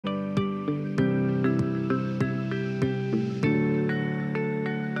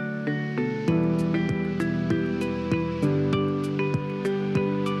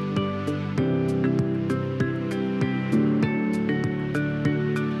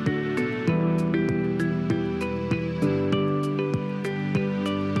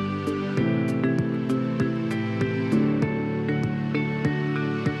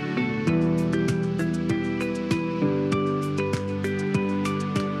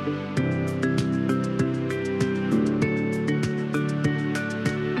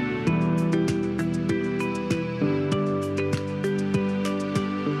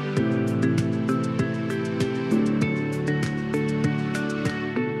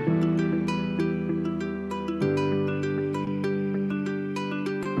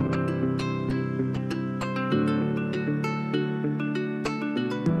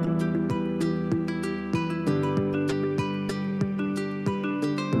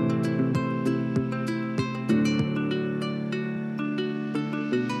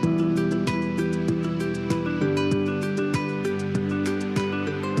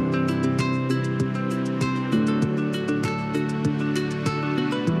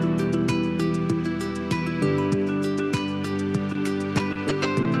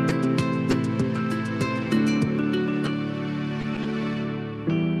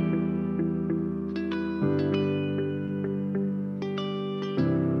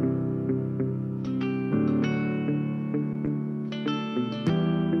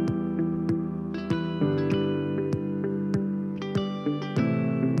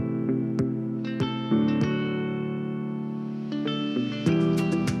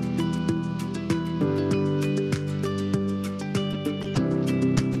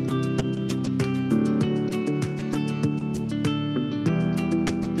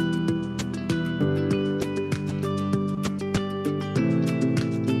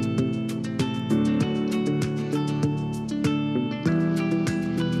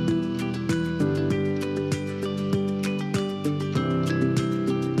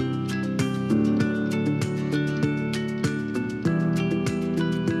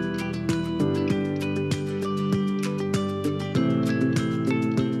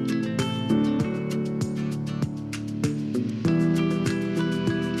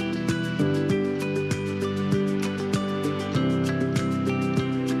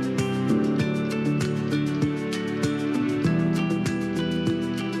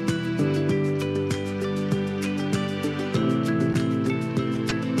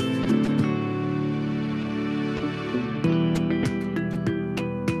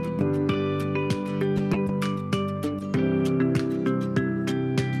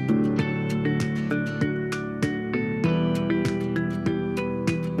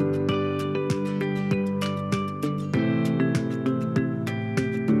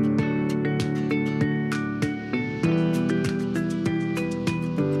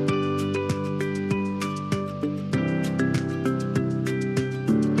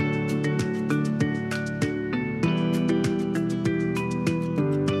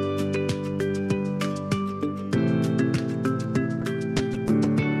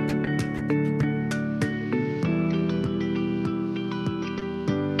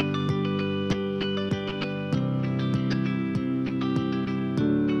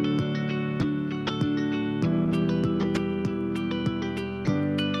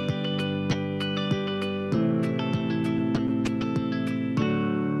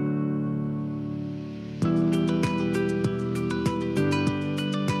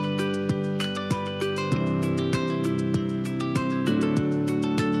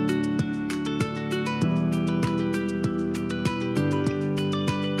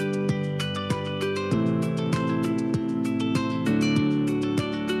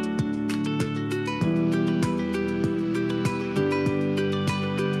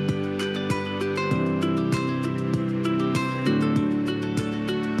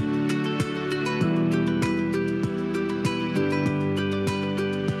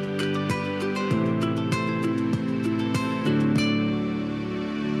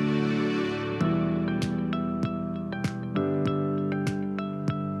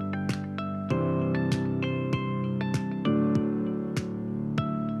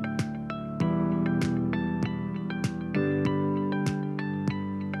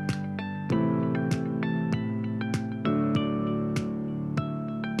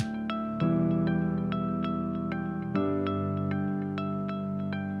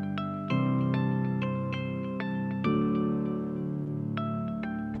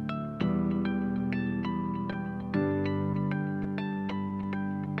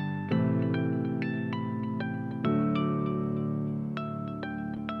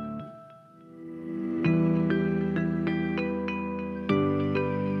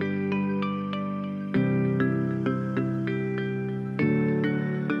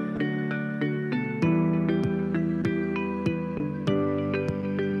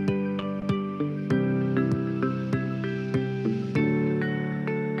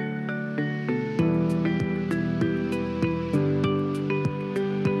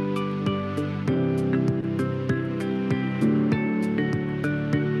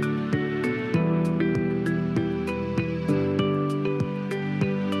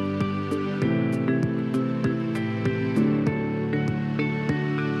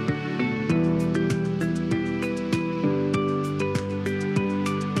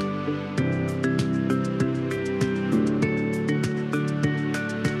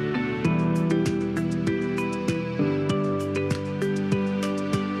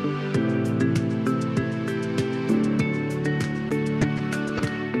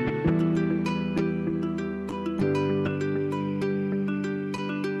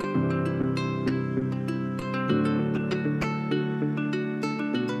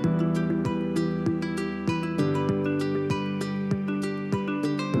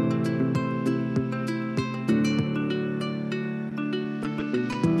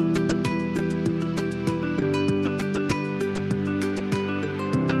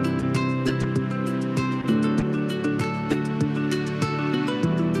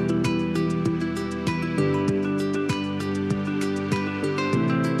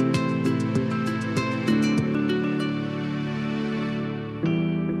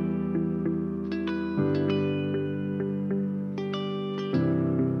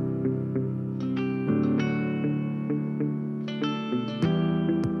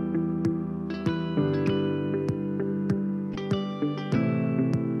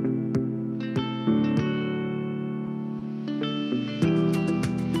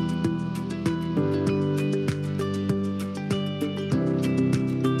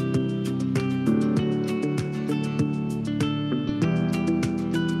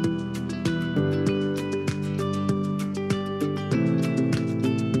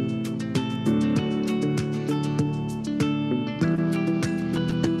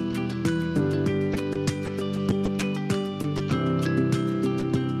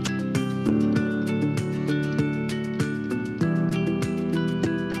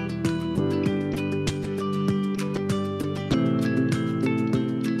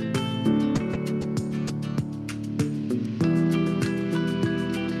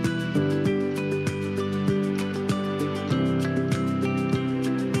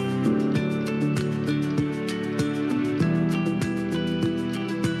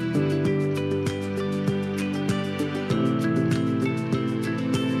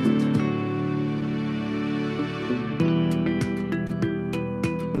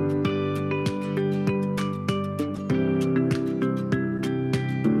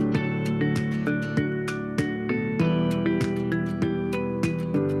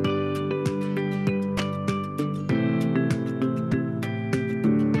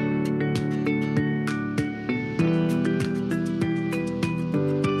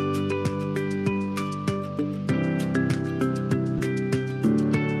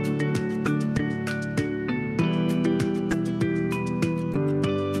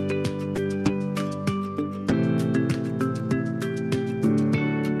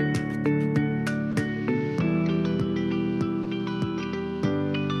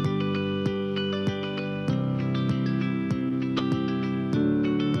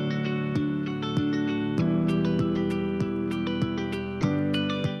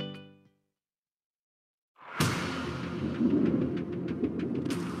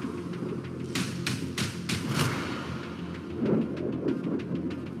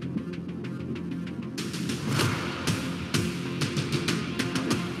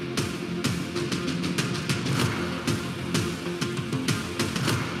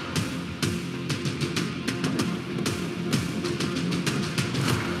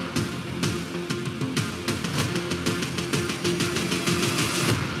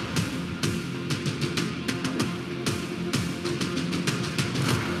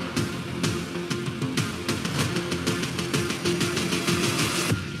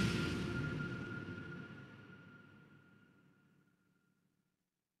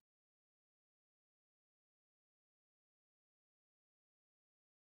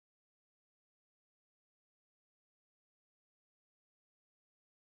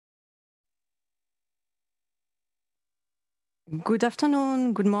Good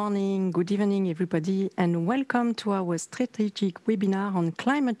afternoon, good morning, good evening, everybody, and welcome to our strategic webinar on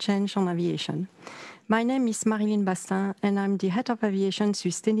climate change on aviation. My name is Marylin Bastin, and I'm the Head of Aviation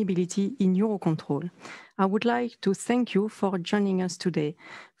Sustainability in EUROCONTROL. I would like to thank you for joining us today.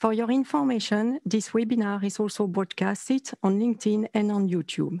 For your information, this webinar is also broadcasted on LinkedIn and on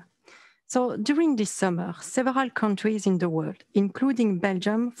YouTube. So during this summer, several countries in the world, including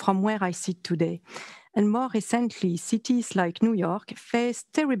Belgium, from where I sit today, and more recently, cities like New York face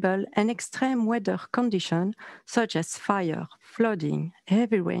terrible and extreme weather conditions such as fire, flooding,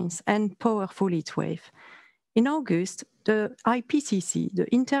 heavy rains, and powerful heat wave. In August, the IPCC, the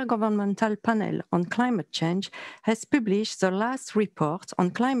Intergovernmental Panel on Climate Change, has published the last report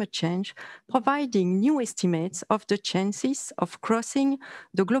on climate change, providing new estimates of the chances of crossing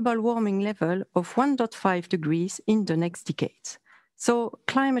the global warming level of 1.5 degrees in the next decades. So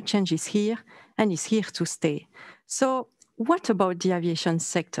climate change is here and is here to stay. So what about the aviation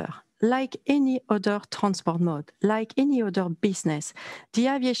sector? Like any other transport mode, like any other business, the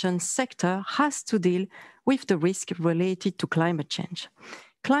aviation sector has to deal with the risk related to climate change.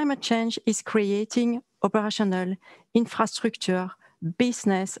 Climate change is creating operational, infrastructure,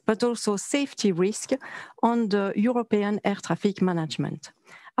 business, but also safety risk on the European air traffic management.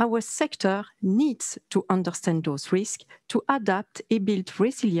 Our sector needs to understand those risks, to adapt and build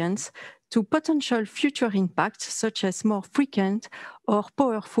resilience to potential future impacts such as more frequent or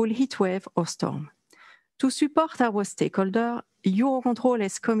powerful heat wave or storm. To support our stakeholder, EUROCONTROL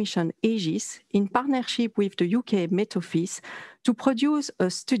has commissioned Aegis in partnership with the UK Met Office to produce a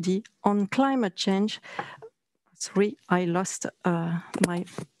study on climate change. Sorry, I lost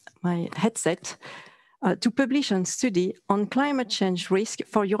my headset. To publish a study on climate change risk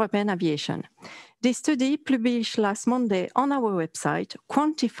for European aviation. This study, published last Monday on our website,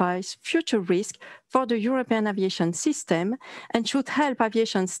 quantifies future risk for the European aviation system and should help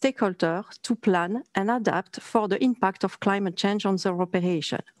aviation stakeholders to plan and adapt for the impact of climate change on their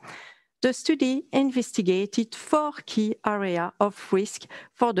operation. The study investigated 4 key areas of risk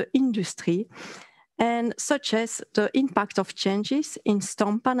for the industry, and such as the impact of changes in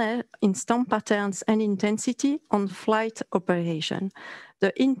storm patterns and intensity on flight operation,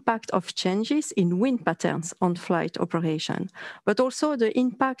 the impact of changes in wind patterns on flight operation, but also the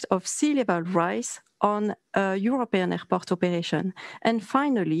impact of sea level rise on European airport operation, and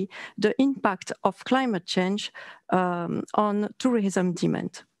finally, the impact of climate change on tourism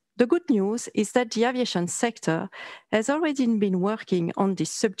demand. The good news is that the aviation sector has already been working on this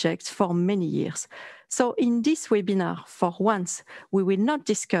subject for many years. So in this webinar, for once, we will not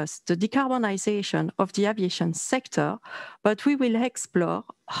discuss the decarbonization of the aviation sector, but we will explore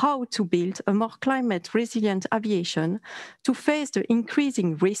how to build a more climate-resilient aviation to face the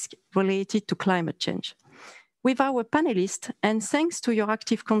increasing risk related to climate change. With our panelists, and thanks to your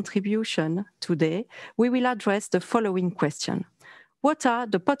active contribution today, we will address the following question. What are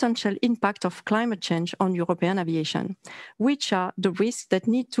the potential impact of climate change on European aviation? Which are the risks that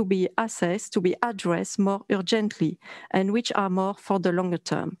need to be assessed to be addressed more urgently, and which are more for the longer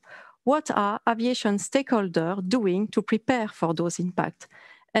term? What are aviation stakeholders doing to prepare for those impacts?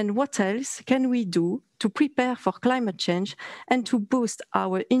 And what else can we do to prepare for climate change and to boost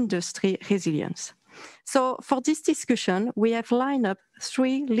our industry resilience? So for this discussion, we have lined up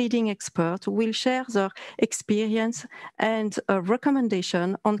 3 leading experts who will share their experience and a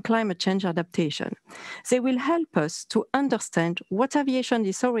recommendation on climate change adaptation. They will help us to understand what aviation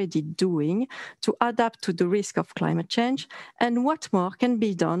is already doing to adapt to the risk of climate change and what more can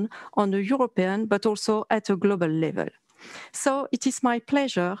be done on a European but also at a global level. So it is my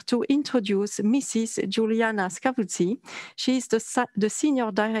pleasure to introduce Mrs. Giuliana Scavuzzi. She is the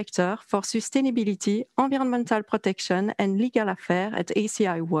Senior Director for Sustainability, Environmental Protection and Legal Affairs at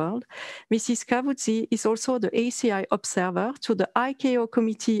ACI World. Mrs. Scavuzzi is also the ACI Observer to the ICAO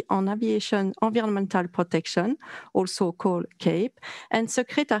Committee on Aviation Environmental Protection, also called CAPE, and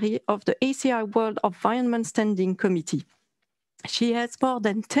Secretary of the ACI World Environment Standing Committee. She has more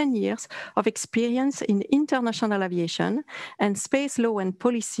than 10 years of experience in international aviation and space law and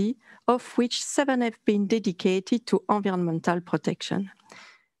policy, of which 7 have been dedicated to environmental protection.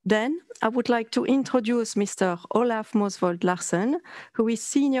 Then I would like to introduce Mr. Olaf Mosvold Larsen, who is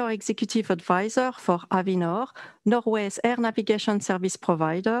Senior Executive Advisor for Avinor, Norway's air navigation service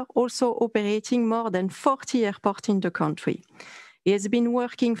provider, also operating more than 40 airports in the country. He has been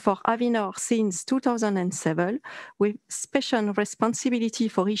working for Avinor since 2007 with special responsibility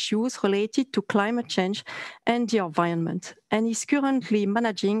for issues related to climate change and the environment, and is currently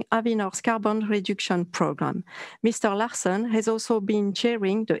managing Avinor's carbon reduction program. Mr. Larsen has also been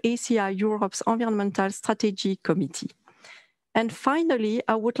chairing the ACI Europe's Environmental Strategy Committee. And finally,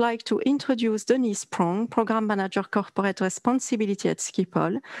 I would like to introduce Denise Prong, Program Manager Corporate Responsibility at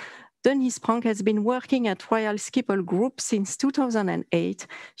Schiphol. Denise Prong has been working at Royal Schiphol Group since 2008.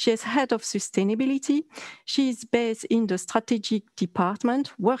 She is head of sustainability. She is based in the strategic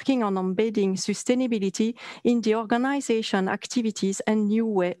department, working on embedding sustainability in the organization activities and new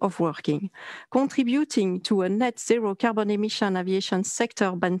way of working, contributing to a net zero carbon emission aviation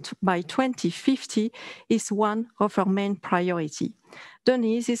sector by 2050 is one of her main priorities.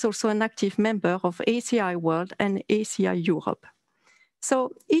 Denise is also an active member of ACI World and ACI Europe.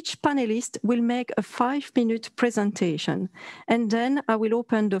 So each panelist will make a 5-minute presentation, and then I will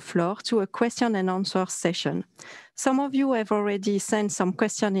open the floor to a question and answer session. Some of you have already sent some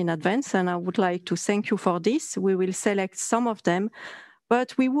questions in advance, and I would like to thank you for this. We will select some of them,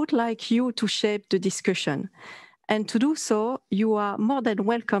 but we would like you to shape the discussion. And to do so, you are more than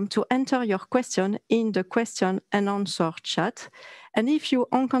welcome to enter your question in the question and answer chat. And if you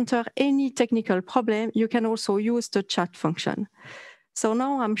encounter any technical problem, you can also use the chat function. So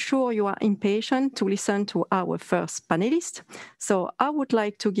now I'm sure you are impatient to listen to our first panelist. So I would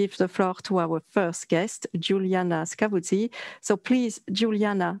like to give the floor to our first guest, Giuliana Scavuzzi. So please,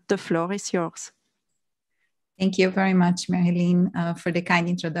 Giuliana, the floor is yours. Thank you very much, Marylin, for the kind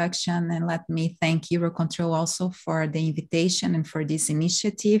introduction. And let me thank EUROCONTROL also for the invitation and for this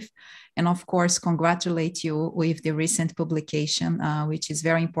initiative. And of course, congratulate you with the recent publication, which is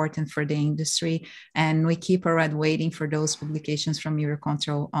very important for the industry. And we keep already waiting for those publications from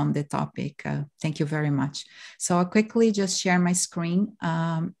EUROCONTROL on the topic. Thank you very much. So I'll quickly just share my screen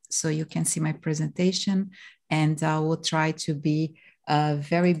so you can see my presentation. And I will try to be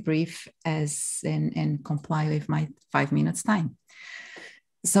very brief and comply with my 5 minutes time.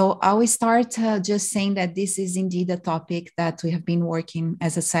 So I will start just saying that this is indeed a topic that we have been working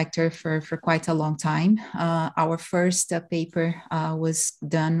as a sector for quite a long time. Our first paper was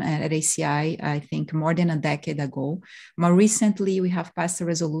done at ACI, I think, more than a decade ago. More recently, we have passed a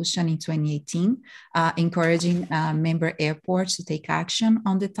resolution in 2018, encouraging member airports to take action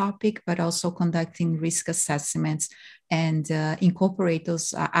on the topic, but also conducting risk assessments and incorporate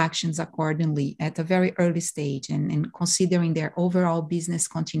those actions accordingly at a very early stage and considering their overall business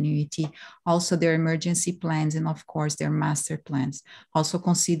continuity, also their emergency plans, and of course their master plans. Also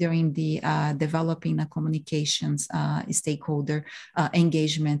considering the developing a communications stakeholder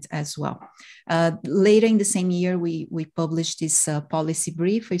engagement as well. Later in the same year, we published this policy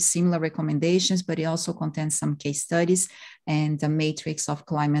brief with similar recommendations, but it also contains some case studies and a matrix of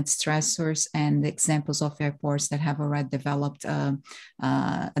climate stressors and examples of airports that have already developed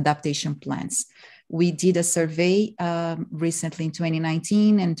adaptation plans. We did a survey recently in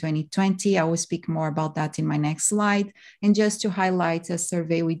 2019 and 2020. I will speak more about that in my next slide. And just to highlight a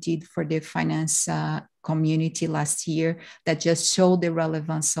survey we did for the finance community last year that just showed the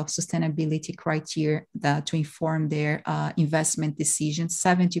relevance of sustainability criteria to inform their investment decisions.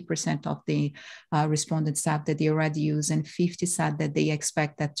 70% of the respondents said that they already use, and 50% said that they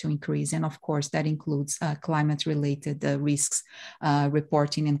expect that to increase. And of course, that includes climate-related risks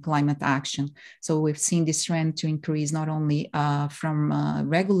reporting and climate action. So we've seen this trend to increase not only from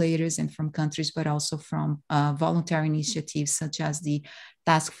regulators and from countries, but also from voluntary initiatives such as the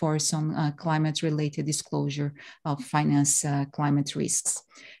Task Force on Climate-Related Disclosure of Finance Climate Risks.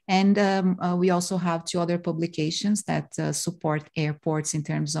 And we also have 2 other publications that support airports in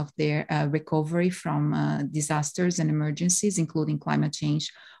terms of their recovery from disasters and emergencies, including climate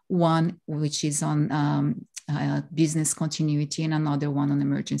change. One which is on business continuity and another one on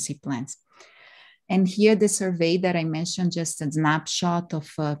emergency plans. And here the survey that I mentioned, just a snapshot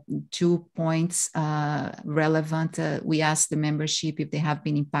of 2 points relevant. We asked the membership if they have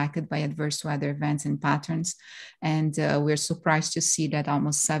been impacted by adverse weather events and patterns. And we're surprised to see that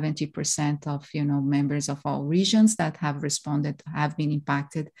almost 70% of members of all regions that have responded have been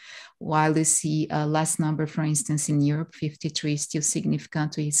impacted, while we see a less number, for instance, in Europe, 53, still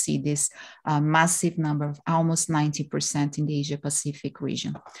significant. We see this massive number of almost 90% in the Asia-Pacific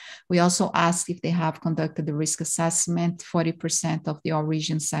region. We also asked if they have conducted the risk assessment. 40% of the all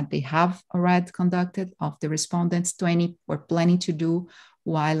regions said they have already conducted. Of the respondents, 20 were planning to do,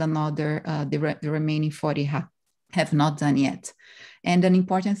 while another, the remaining 40 have not done yet. And an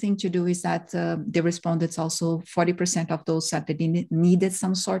important thing to do is that the respondents also, 40% of those said that they needed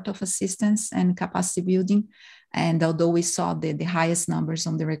some sort of assistance and capacity building. And although we saw the highest numbers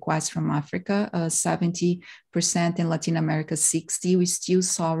on the requests from Africa, 70%, in Latin America, 60%, we still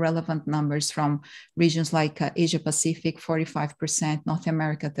saw relevant numbers from regions like Asia Pacific, 45%, North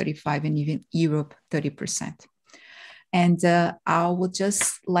America, 35%, and even Europe, 30%. And I would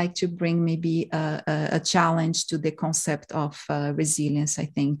just like to bring maybe a challenge to the concept of resilience. I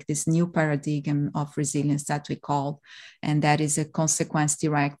think this new paradigm of resilience that we call, and that is a consequence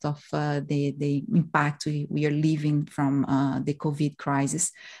direct of the impact we are living from the COVID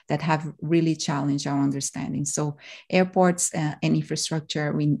crisis that have really challenged our understanding. So airports and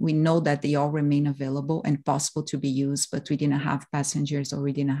infrastructure, we know that they all remain available and possible to be used, but we didn't have passengers, or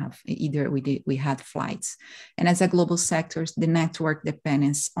we didn't have either. We had flights. And as a global sectors, the network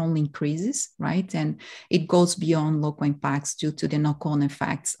dependence only increases, right? And it goes beyond local impacts due to the knock-on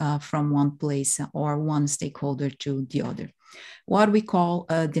effects from one place or one stakeholder to the other. What we call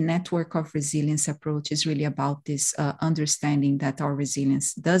the network of resilience approach is really about this understanding that our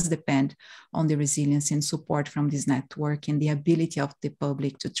resilience does depend on the resilience and support from this network and the ability of the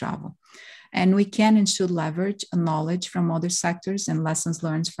public to travel. And we can and should leverage knowledge from other sectors and lessons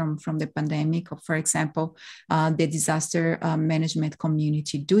learned from the pandemic. For example, the disaster management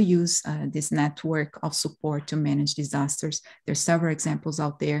community do use this network of support to manage disasters. There's several examples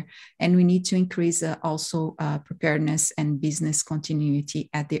out there, and we need to increase also preparedness and business continuity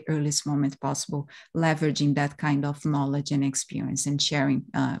at the earliest moment possible, leveraging that kind of knowledge and experience and sharing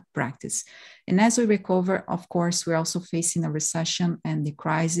practice. And as we recover, of course, we're also facing a recession, and the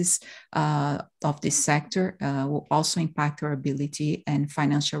crisis of this sector will also impact our ability and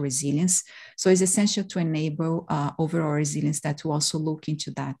financial resilience. So it's essential to enable overall resilience that will also look into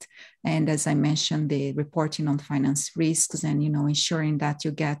that. And as I mentioned, the reporting on finance risks and ensuring that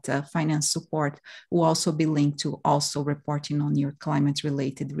you get finance support will also be linked to also reporting on your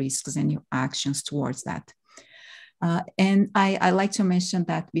climate-related risks and your actions towards that. And I like to mention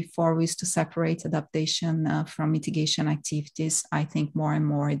that before we used to separate adaptation from mitigation activities. I think more and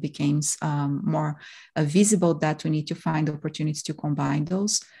more it becomes more visible that we need to find opportunities to combine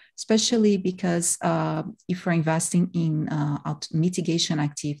those, especially because if we're investing in mitigation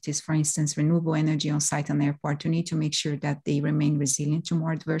activities, for instance, renewable energy on site and airport, we need to make sure that they remain resilient to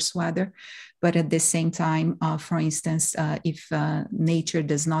more adverse weather. But at the same time, for instance, if nature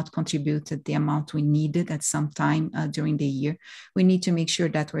does not contribute at the amount we needed at some time during the year, we need to make sure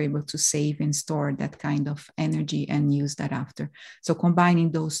that we're able to save and store that kind of energy and use that after. So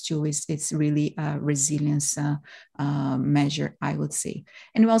combining those two it's really a resilience measure, I would say.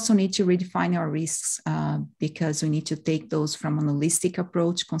 And we also need to redefine our risks because we need to take those from an holistic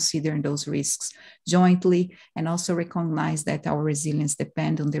approach, considering those risks jointly, and also recognize that our resilience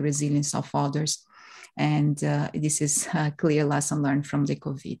depends on the resilience of others. And this is a clear lesson learned from the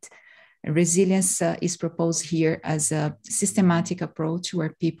COVID. Resilience is proposed here as a systematic approach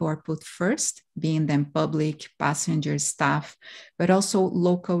where people are put first, being them public, passengers, staff, but also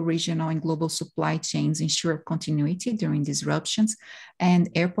local, regional, and global supply chains ensure continuity during disruptions. And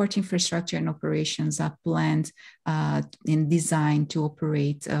airport infrastructure and operations are planned and designed to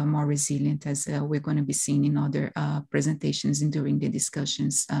operate more resilient, as we're going to be seeing in other presentations and during the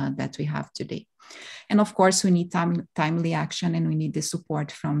discussions that we have today. And of course, we need timely action, and we need the support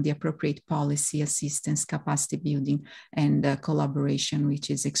from the appropriate policy, assistance, capacity building, and collaboration, which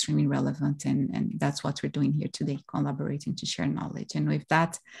is extremely relevant. And that's what we're doing here today, collaborating to share knowledge. And with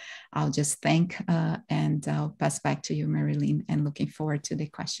that, I'll just thank and I'll pass back to you, Marylin, and looking forward to the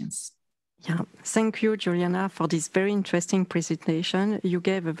questions. Yeah, thank you, Juliana, for this very interesting presentation. You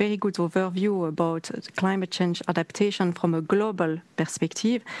gave a very good overview about climate change adaptation from a global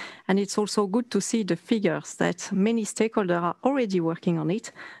perspective. And it's also good to see the figures that many stakeholders are already working on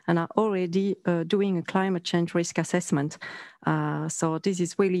it and are already doing a climate change risk assessment. So this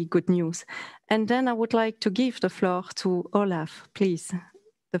is really good news. And then I would like to give the floor to Olaf. Please,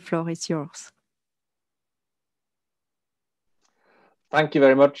 the floor is yours. Thank you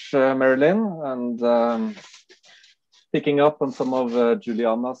very much, Marylin. And picking up on some of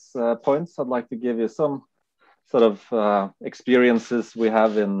Juliana's points, I'd like to give you some sort of experiences we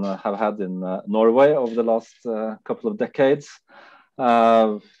have had in Norway over the last couple of decades.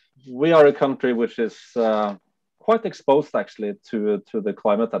 We are a country which is quite exposed, actually, to the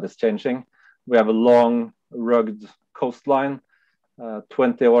climate that is changing. We have a long, rugged coastline.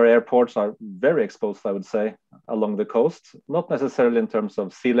 20 of our airports are very exposed, I would say, along the coast, not necessarily in terms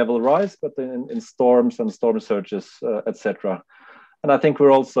of sea level rise, but in storms and storm surges, etc. And I think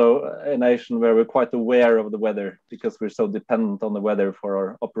we're also a nation where we're quite aware of the weather because we're so dependent on the weather for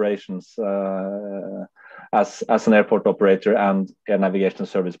our operations as an airport operator and a navigation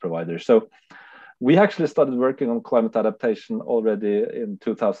service provider. So we actually started working on climate adaptation already in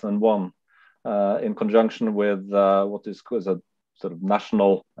 2001 in conjunction with what is called a sort of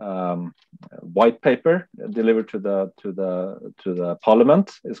national white paper delivered to the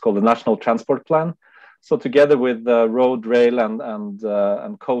parliament. It's called the National Transport Plan. So together with the road, rail,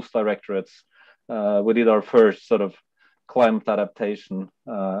 and coast directorates, we did our first sort of climate adaptation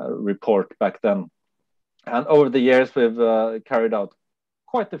report back then. And over the years, we've carried out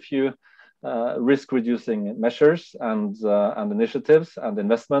quite a few risk-reducing measures and initiatives and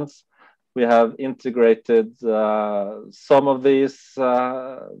investments. We have integrated some of these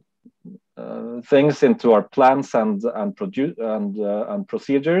things into our plans and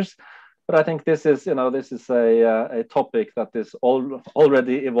procedures. But I think this is, this is a topic that is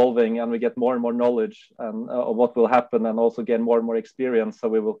already evolving, and we get more and more knowledge of what will happen, and also gain more and more experience. So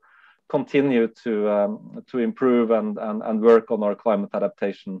we will continue to improve and work on our climate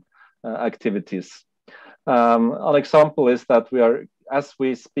adaptation activities. An example is that we are, as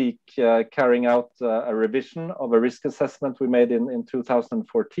we speak, carrying out a revision of a risk assessment we made in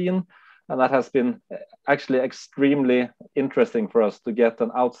 2014. And that has been actually extremely interesting for us to get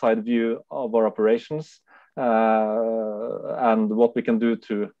an outside view of our operations and what we can do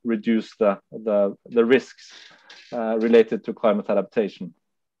to reduce the risks related to climate adaptation.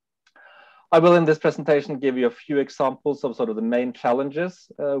 I will, in this presentation, give you a few examples of sort of the main challenges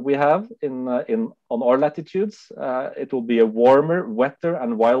we have on our latitudes. It will be a warmer, wetter,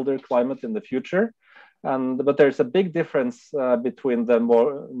 and wilder climate in the future. But there's a big difference between the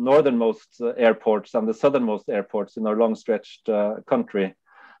more northernmost airports and the southernmost airports in our long-stretched country.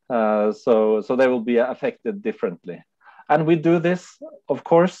 So they will be affected differently. And we do this, of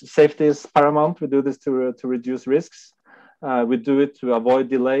course, safety is paramount. We do this to reduce risks. We do it to avoid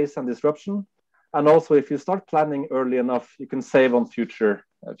delays and disruption. And also, if you start planning early enough, you can save on future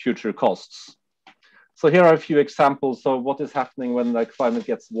costs. So here are a few examples of what is happening when the climate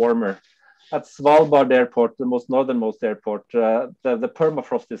gets warmer. At Svalbard Airport, the most northernmost airport, the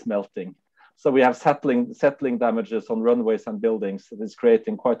permafrost is melting. So we have settling damages on runways and buildings. That is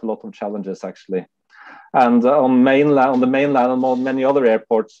creating quite a lot of challenges, actually. And on the mainland and on many other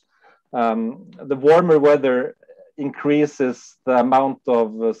airports, the warmer weather increases the amount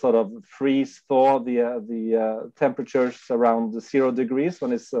of sort of freeze thaw, the temperatures around 0 degrees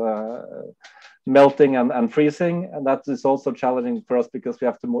when it's melting and freezing. And that is also challenging for us because we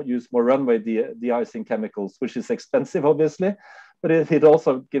have to use more runway de-icing chemicals, which is expensive, obviously, but it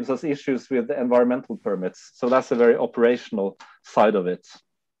also gives us issues with the environmental permits. So that's a very operational side of it.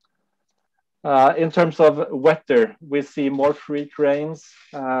 In terms of weather, we see more freak rains.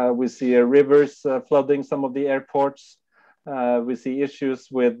 We see rivers flooding some of the airports. We see issues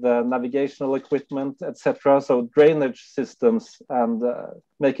with navigational equipment, etc. So drainage systems and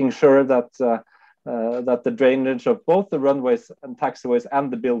making sure that the drainage of both the runways and taxiways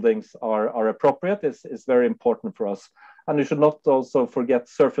and the buildings are appropriate is very important for us. And you should not also forget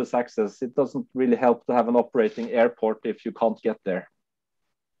surface access. It doesn't really help to have an operating airport if you can't get there.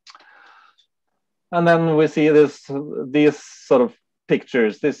 And then we see these sort of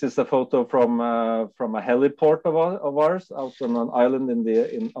pictures. This is a photo from a heliport of ours out on an island in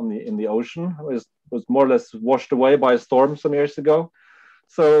the ocean. It was more or less washed away by a storm some years ago.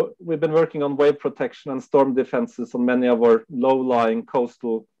 So we've been working on wave protection and storm defenses on many of our low-lying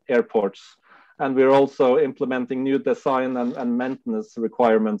coastal airports. And we're also implementing new design and maintenance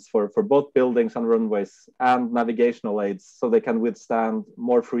requirements for both buildings and runways and navigational aids so they can withstand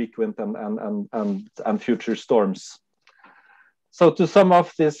more frequent and future storms. So to sum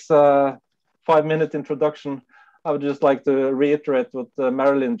up this 5-minute introduction, I would just like to reiterate what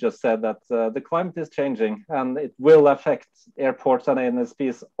Marylin just said, that the climate is changing and it will affect airports and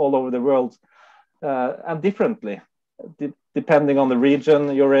ANSPs all over the world and differently. Depending on the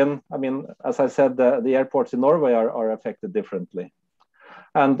region you're in. I mean, as I said, the airports in Norway are affected differently.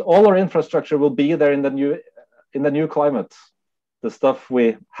 And all our infrastructure will be there in the new climate. The stuff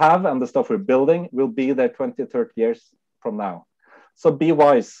we have and the stuff we're building will be there 20, 30 years from now. So be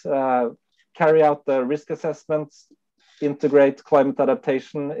wise, carry out the risk assessments, integrate climate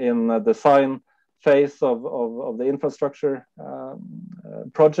adaptation in the design phase of the infrastructure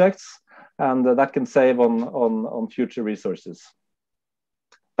projects, and that can save on future resources.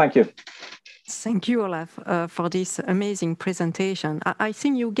 Thank you. Thank you, Olaf, for this amazing presentation. I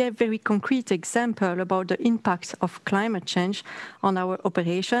think you gave very concrete example about the impact of climate change on our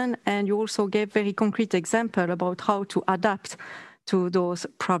operation, and you also gave very concrete example about how to adapt to those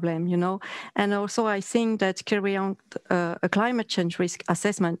problems, And also I think that carrying out a climate change risk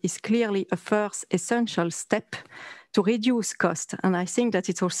assessment is clearly a first essential step to reduce cost. And I think that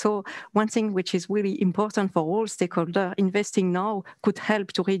it's also one thing which is really important for all stakeholders. Investing now could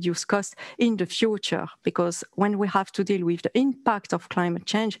help to reduce cost in the future, because when we have to deal with the impact of climate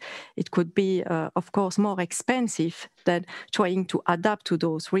change, it could be, of course, more expensive than trying to adapt to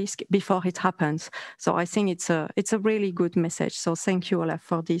those risks before it happens. So I think it's a really good message. So thank you, Olaf,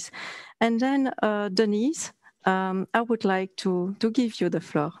 for this. And then Denise, I would like to give you the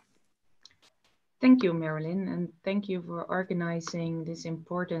floor. Thank you, Marylin, and thank you for organizing this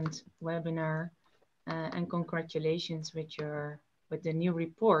important webinar, and congratulations with the new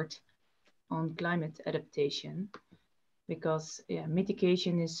report on climate adaptation, because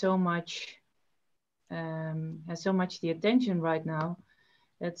mitigation is so much has so much the attention right now.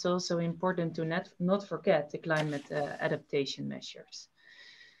 It's also important to not forget the climate adaptation measures.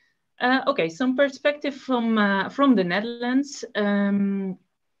 Okay, some perspective from the Netherlands.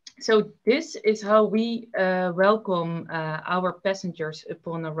 So this is how we welcome our passengers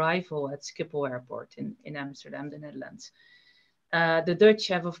upon arrival at Schiphol Airport in Amsterdam, the Netherlands. The Dutch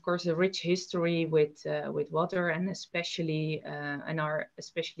have, of course, a rich history with water, and especially are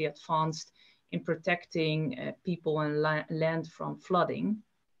especially advanced in protecting people and land from flooding.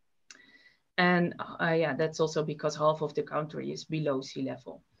 And yeah, that's also because half of the country is below sea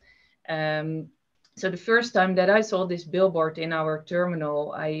level. So the first time that I saw this billboard in our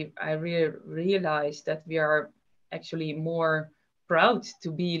terminal, I really realized that we are actually more proud to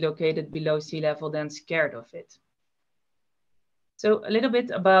be located below sea level than scared of it. So a little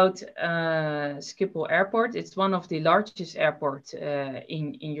bit about Schiphol Airport. It's one of the largest airports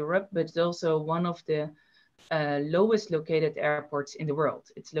in Europe, but it's also one of the lowest located airports in the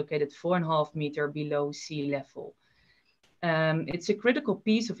world. It's located 4.5 meters below sea level. It's a critical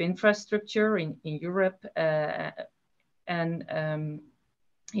piece of infrastructure in Europe.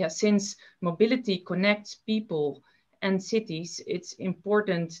 Yeah, since mobility connects people and cities, it's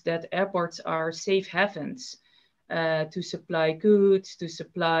important that airports are safe havens to supply goods, to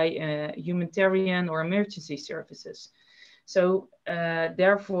supply humanitarian or emergency services. So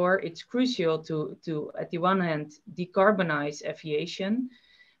therefore, it's crucial to at the one hand, decarbonize aviation,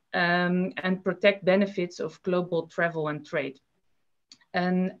 and protect benefits of global travel and trade.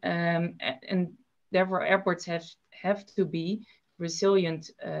 And therefore airports have to be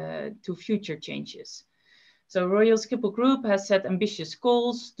resilient to future changes. So Royal Schiphol Group has set ambitious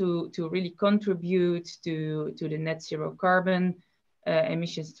goals to really contribute to the net zero carbon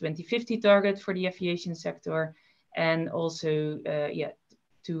emissions 2050 target for the aviation sector, and also yeah,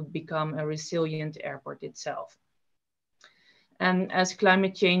 to become a resilient airport itself. And as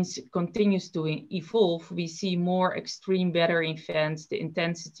climate change continues to evolve, we see more extreme weather events, the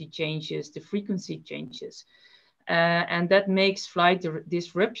intensity changes, the frequency changes. And that makes flight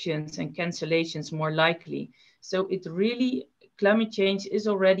disruptions and cancellations more likely. So it really, climate change is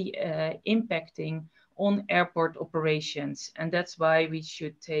already impacting on airport operations. And that's why we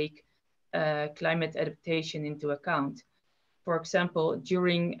should take climate adaptation into account. For example,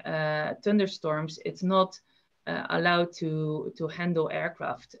 during thunderstorms, it's not allowed to handle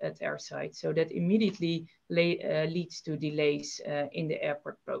aircraft at airside. So that immediately leads to delays in the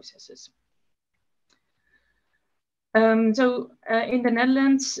airport processes. In the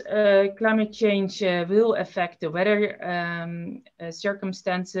Netherlands, climate change will affect the weather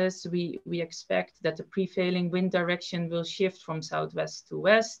circumstances. We expect that the prevailing wind direction will shift from southwest to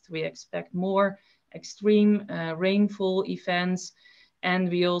west. We expect more extreme rainfall events, and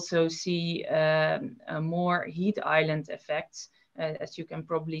we also see more heat island effects, as you can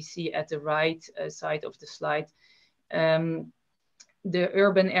probably see at the right side of the slide. The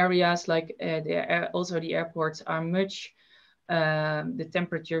urban areas, like also the airports, are much, the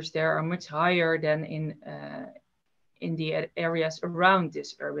temperatures there are much higher than in the areas around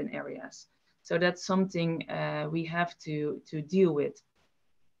these urban areas. So that's something we have to deal with.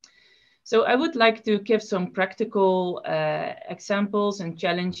 So I would like to give some practical examples and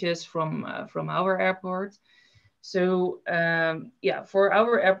challenges from our airport. So yeah, for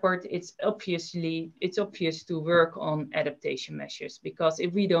our airport, it's obvious to work on adaptation measures, because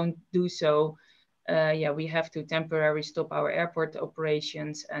if we don't do so, yeah, we have to temporarily stop our airport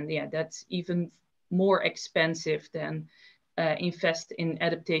operations, and yeah, that's even more expensive than invest in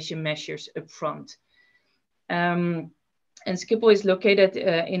adaptation measures upfront. And Schiphol is located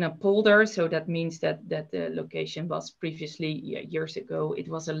in a polder, so that means that the location was previously, years ago, it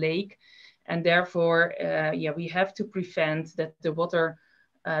was a lake. And therefore, yeah, we have to prevent that the water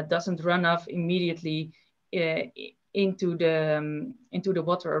doesn't run off immediately into the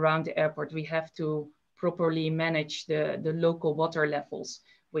water around the airport. We have to properly manage the local water levels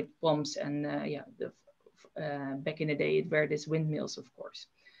with pumps and yeah, back in the day, it were these windmills, of course.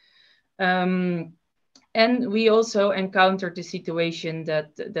 And we also encountered the situation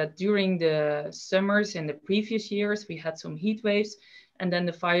that during the summers in the previous years, we had some heat waves, and then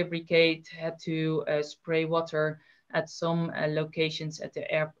the fire brigade had to spray water at some locations at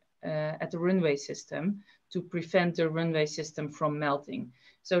the runway system to prevent the runway system from melting.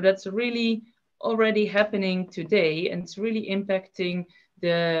 So that's really already happening today, and it's really impacting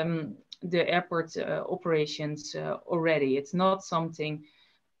the airport operations already. It's not something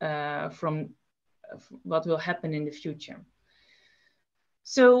from what will happen in the future.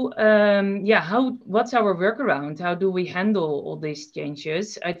 So what's our workaround? How do we handle all these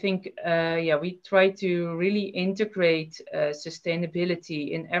changes? I think, we try to really integrate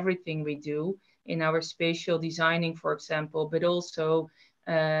sustainability in everything we do, in our spatial designing, for example, but also,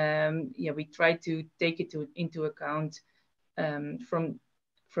 we try to take it into account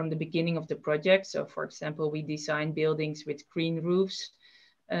from the beginning of the project. So, for example, we design buildings with green roofs,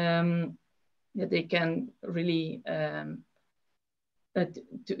 that they can really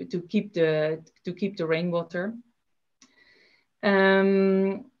to keep the rainwater,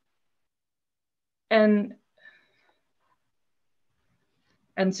 and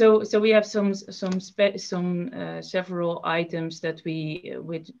so we have some several items that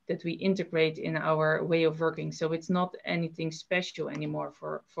we integrate in our way of working. So it's not anything special anymore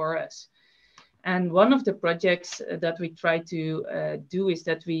for us. And one of the projects that we try to do is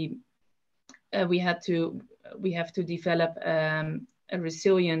that we have to develop a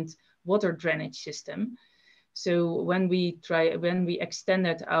resilient water drainage system. So when we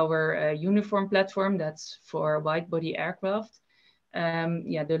extended our uniform platform, that's for wide body aircraft,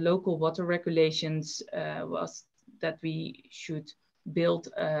 the local water regulations was that we should build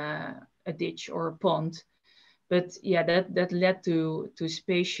a ditch or a pond. But that led to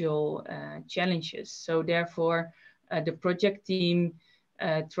spatial challenges. So therefore, the project team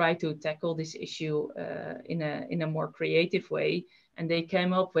try to tackle this issue in a more creative way, and they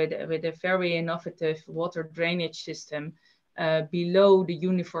came up with a very innovative water drainage system below the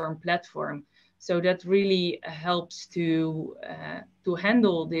uniform platform. So that really helps to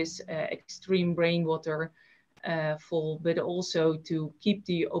handle this extreme rainwater fall, but also to keep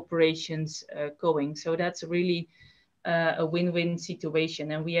the operations going. So that's really a win-win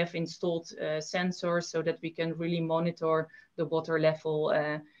situation. And we have installed sensors so that we can really monitor the water level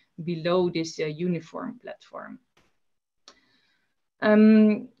below this uniform platform.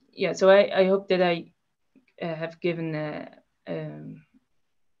 So I hope that I have given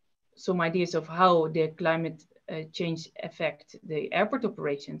some ideas of how the climate change affect the airport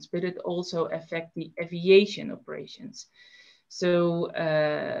operations, but it also affect the aviation operations. So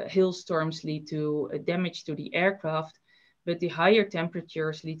hailstorms lead to damage to the aircraft, but the higher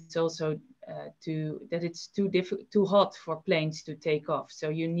temperatures leads also to that it's too hot for planes to take off. So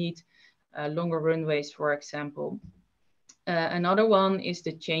you need longer runways, for example. Another one is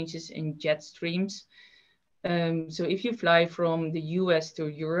the changes in jet streams. So if you fly from the US to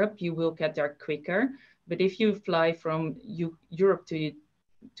Europe, you will get there quicker. But if you fly from Europe to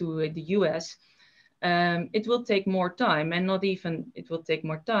the US, it will take more time, and not even it will take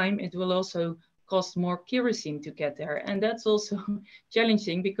more time, it will also cost more kerosene to get there. And that's also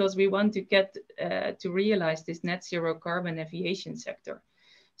challenging because we want to get to realize this net zero carbon aviation sector.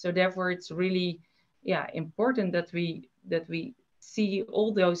 So therefore it's really important that we see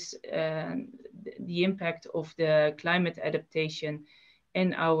all those, the impact of the climate adaptation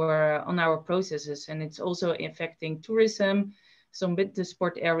on our processes. And it's also affecting tourism. Some winter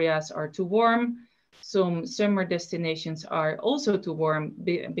sport areas are too warm. Some summer destinations are also too warm,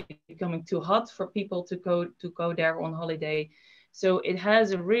 becoming too hot for people to go there on holiday. So it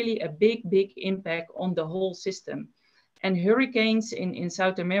has really a big impact on the whole system. And hurricanes in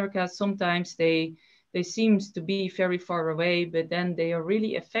South America, sometimes they seem to be very far away, but then they are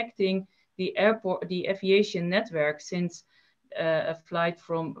really affecting the aviation network, since a flight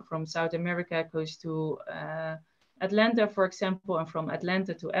from South America goes to Atlanta, for example, and from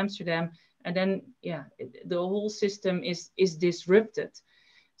Atlanta to Amsterdam. And then, the whole system is disrupted.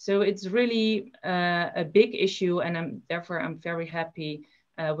 So it's really a big issue, and therefore I'm very happy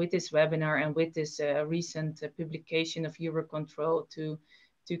with this webinar and with this recent publication of EUROCONTROL to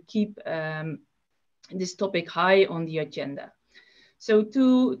keep this topic high on the agenda. So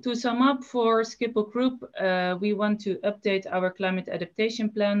to sum up for Schiphol Group, we want to update our climate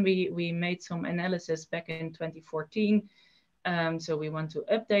adaptation plan. We made some analysis back in 2014. So we want to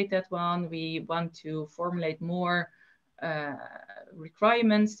update that one. We want to formulate more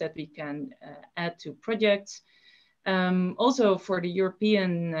requirements that we can add to projects. Also for the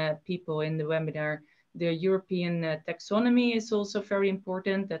European people in the webinar, The European taxonomy is also very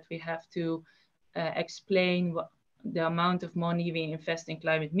important, that we have to explain the amount of money we invest in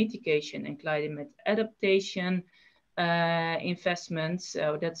climate mitigation and climate adaptation investments.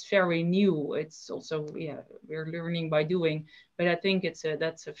 That's very new. It's also, we're learning by doing, but I think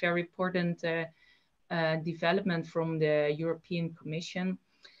that's a very important development from the European Commission.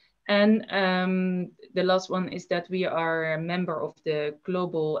 And the last one is that we are a member of the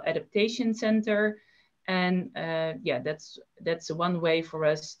Global Adaptation Center. And that's one way for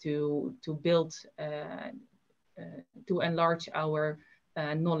us to build, to enlarge our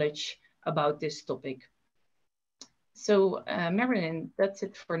knowledge about this topic. So Marylin, that's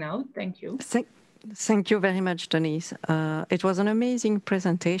it for now. Thank you. Thank you very much, Denise. It was an amazing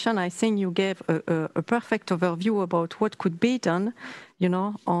presentation. I think you gave a perfect overview about what could be done,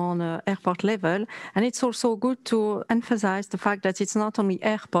 on airport level. And it's also good to emphasize the fact that it's not only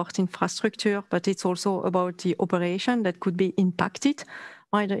airport infrastructure, but it's also about the operation that could be impacted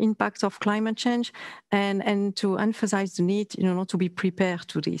by the impact of climate change, and to emphasize the need, to be prepared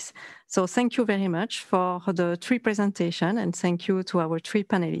to this. So thank you very much for the 3 presentations, and thank you to our 3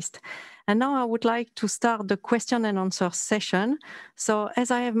 panelists. And now I would like to start the question and answer session. So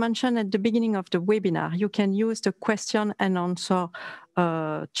as I have mentioned at the beginning of the webinar, you can use the question and answer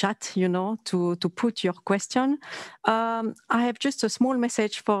chat, to put your question. I have just a small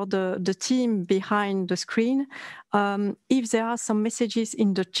message for the team behind the screen. If there are some messages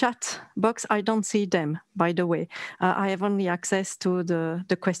in the chat box, I don't see them, by the way. I have only access to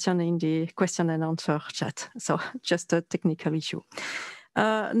the question in the question and answer chat. So just a technical issue.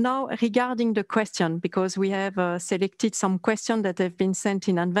 Now, regarding the question, because we have selected some questions that have been sent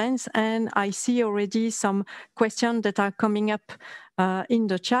in advance, and I see already some questions that are coming up in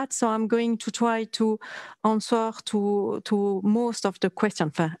the chat. So I'm going to try to answer to most of the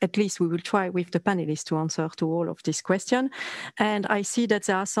questions. At least we will try with the panelists to answer to all of these questions. And I see that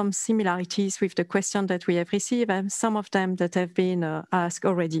there are some similarities with the questions that we have received, and some of them that have been asked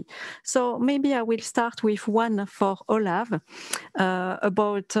already. So maybe I will start with one for Olaf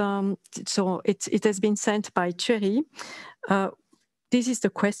about, so it has been sent by Cherry. This is the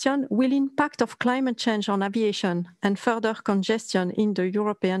question: will impact of climate change on aviation and further congestion in the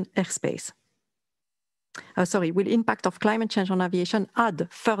European airspace? Will impact of climate change on aviation add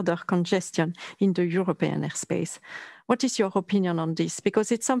further congestion in the European airspace? What is your opinion on this? Because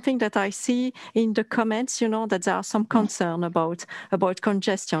it's something that I see in the comments, that there are some concern about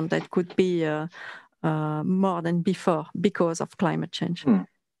congestion that could be more than before because of climate change.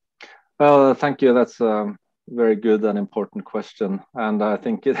 Well, thank you. That's very good and important question, and I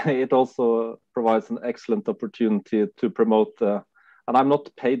think it also provides an excellent opportunity to promote and I'm not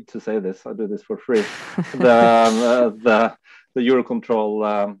paid to say this, I do this for free, the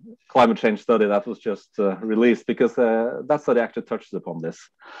EUROCONTROL climate change study that was just released, because that study actually touches upon this.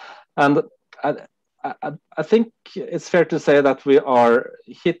 And I think it's fair to say that we are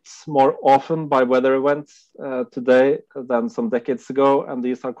hit more often by weather events today than some decades ago, and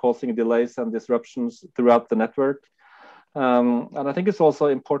these are causing delays and disruptions throughout the network. And I think it's also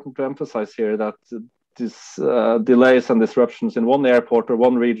important to emphasize here that these delays and disruptions in one airport or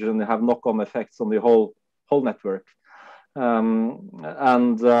one region have knock-on effects on the whole network. We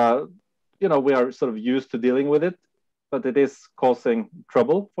are sort of used to dealing with it, but it is causing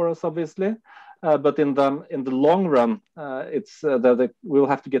trouble for us, obviously. But in the long run, it's that we'll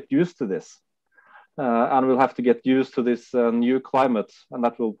have to get used to this, and we'll have to get used to this new climate, and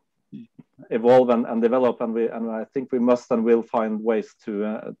that will evolve and develop. And I think we must and will find ways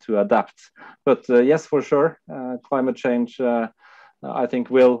to adapt. But yes, for sure, climate change, I think,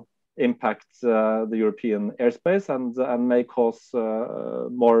 will impact the European airspace and may cause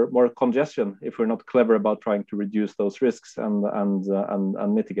more congestion if we're not clever about trying to reduce those risks and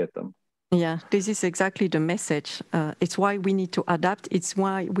mitigate them. Yeah, this is exactly the message. It's why we need to adapt. It's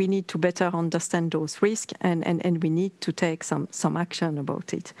why we need to better understand those risks, and we need to take some action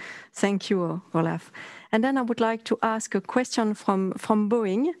about it. Thank you, Olaf. And then I would like to ask a question from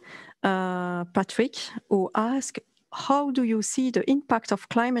Boeing, Patrick, who asked, how do you see the impact of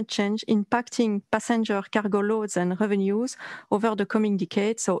climate change impacting passenger cargo loads and revenues over the coming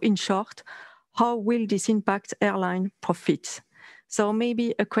decades? So in short, how will this impact airline profits? So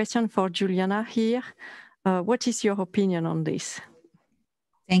maybe a question for Juliana here. What is your opinion on this?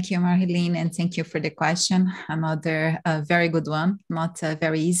 Thank you, Marylin, and thank you for the question. Another very good one, not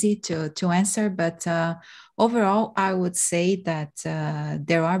very easy to answer, but Overall, I would say that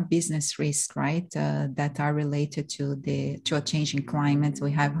there are business risks, right, that are related to a changing climate.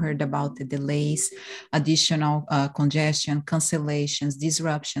 We have heard about the delays, additional congestion, cancellations,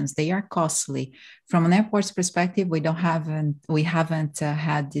 disruptions. They are costly. From an airport's perspective, we haven't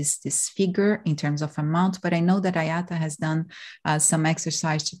had this figure in terms of amount, but I know that IATA has done some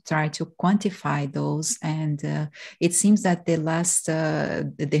exercise to try to quantify those, and it seems that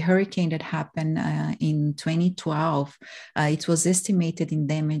the hurricane that happened in 2012, it was estimated in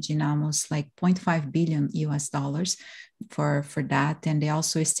damage in almost like 0.5 billion US dollars for that, and they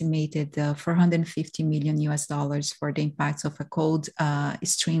also estimated 450 million US dollars for the impacts of a cold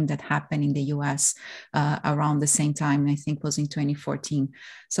stream that happened in the US around the same time. I think was in 2014.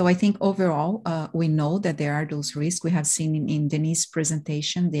 So I think overall we know that there are those risks. We have seen in Denise's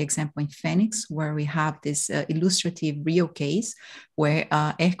presentation the example in Phoenix, where we have this illustrative real case where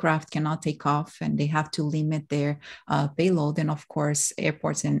aircraft cannot take off and they have to limit their payload. And of course,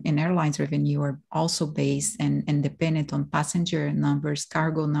 airports and airlines revenue are also based and dependent on passenger numbers,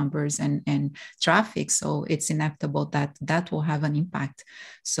 cargo numbers, and traffic. So it's inevitable that will have an impact.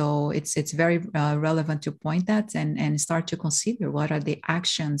 So it's very relevant to point that and start to consider what are the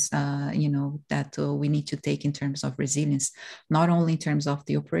actions that we need to take in terms of resilience, not only in terms of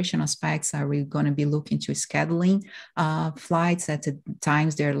the operational aspects. Are we going to be looking to scheduling flights at the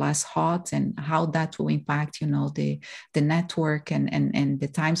times they're less hot, and how that will impact the network and the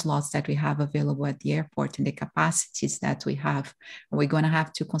time slots that we have available at the airport and the capacities that we have. We're going to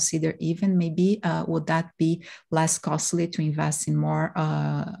have to consider even maybe would that be less costly to invest in more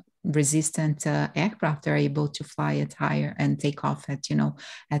resistant aircraft that are able to fly at higher and take off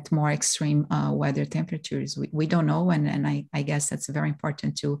at more extreme weather temperatures. We don't know, and I guess that's very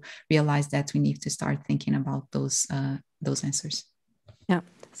important to realize that we need to start thinking about those answers. Yeah.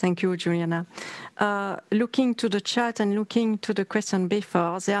 Thank you, Juliana. Looking to the chat and looking to the question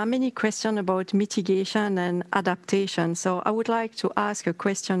before, there are many questions about mitigation and adaptation. So I would like to ask a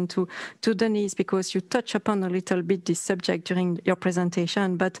question to Denise, because you touched upon a little bit this subject during your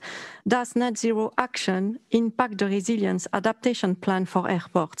presentation, but does net zero action impact the resilience adaptation plan for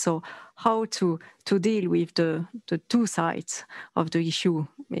airports? So how to deal with the two sides of the issue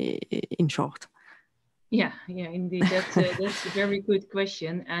in short? Yeah, indeed. That's a very good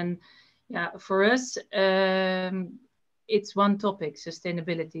question. And yeah, for us, it's one topic,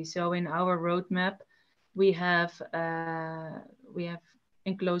 sustainability. So in our roadmap, we have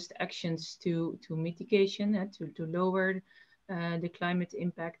enclosed actions to mitigation, to lower the climate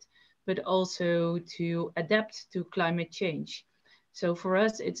impact, but also to adapt to climate change. So for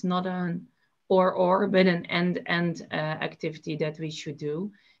us, it's not an or, but an and activity that we should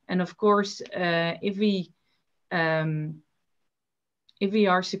do. And of course, if we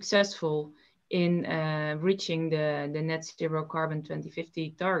are successful in reaching the net zero carbon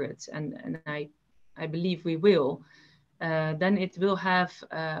 2050 targets, and I believe we will, then it will have,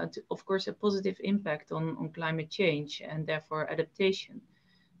 of course, a positive impact on climate change and therefore adaptation.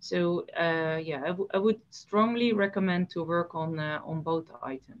 So yeah, I would strongly recommend to work on both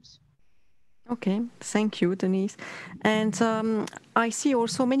items. Okay, thank you, Denise. And I see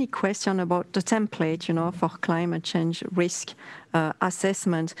also many questions about the template, for climate change risk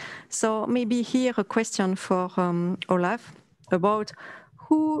assessment. So maybe here a question for Olaf about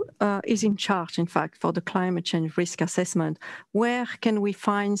who is in charge, in fact, for the climate change risk assessment. Where can we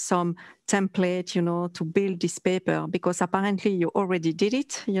find some template, to build this paper? Because apparently you already did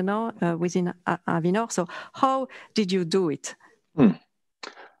it, within Avinor. So how did you do it?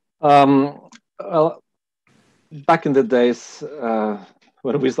 Well, back in the days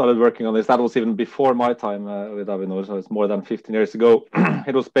when we started working on this, that was even before my time with Avinor, so it's more than 15 years ago.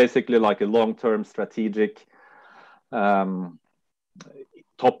 It was basically like a long-term strategic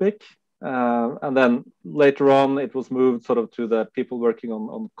topic. And then later on, it was moved sort of to the people working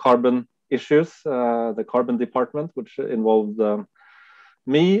on carbon issues, the carbon department, which involved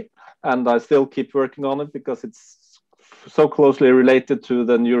me. And I still keep working on it because it's so closely related to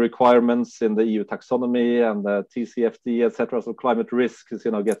the new requirements in the EU taxonomy and the TCFD, etc. So climate risk is,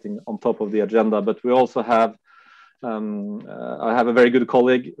 getting on top of the agenda. But we also have, I have a very good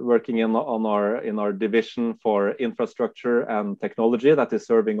colleague working in our division for infrastructure and technology that is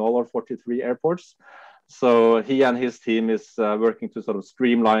serving all our 43 airports. So he and his team is working to sort of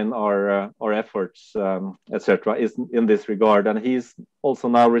streamline our efforts, etc. in this regard. And he's also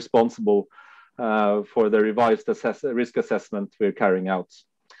now responsible for the revised risk assessment we're carrying out.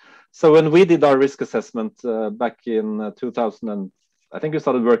 So when we did our risk assessment back in 2000, I think we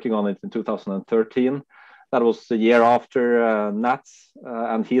started working on it in 2013, That was the year after NATS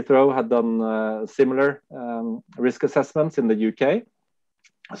and Heathrow had done similar risk assessments in the UK.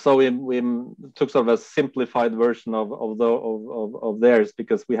 So we took sort of a simplified version of theirs,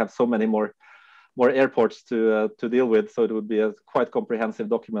 because we have so many more airports to deal with. So it would be a quite comprehensive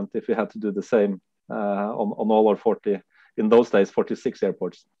document if we had to do the same on all our 40, in those days, 46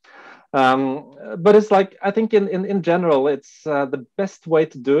 airports. But it's like, I think in general, it's the best way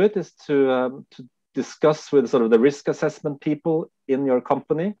to do it is to discuss with sort of the risk assessment people in your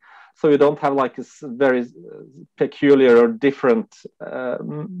company. So you don't have like a very peculiar or different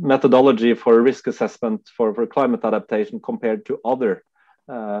methodology for risk assessment for climate adaptation compared to other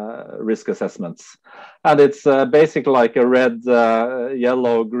risk assessments. And it's basically like a red,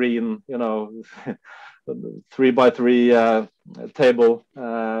 yellow, green, 3x3 table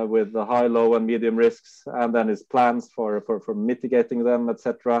with the high, low, and medium risks, and then it's plans for mitigating them,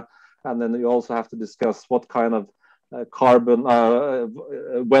 etc. And then you also have to discuss what kind of carbon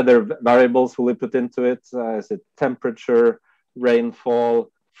weather variables will we put into it. Is it temperature,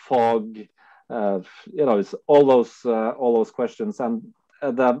 rainfall, fog? It's all those questions. And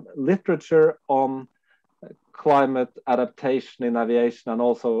the literature on climate adaptation in aviation and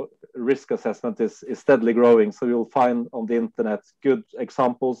also risk assessment is steadily growing. So you'll find on the internet good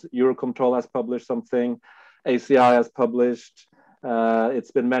examples. EUROCONTROL has published something, ACI has published.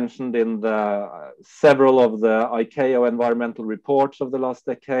 It's been mentioned in several of the ICAO environmental reports of the last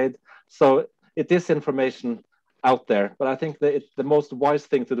decade. So it is information out there, but I think the most wise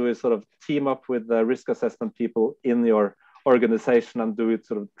thing to do is sort of team up with the risk assessment people in your organization and do it,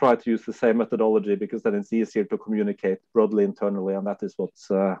 sort of try to use the same methodology, because then it's easier to communicate broadly internally, and that is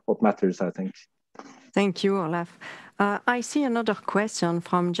what matters, I think. Thank you, Olaf. I see another question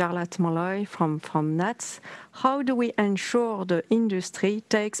from Jarlath Molloy from NATS. How do we ensure the industry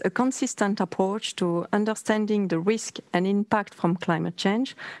takes a consistent approach to understanding the risk and impact from climate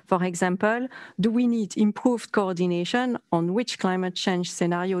change? For example, do we need improved coordination on which climate change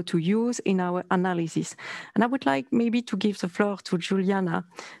scenario to use in our analysis? And I would like maybe to give the floor to Juliana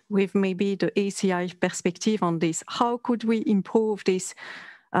with maybe the ACI perspective on this. How could we improve this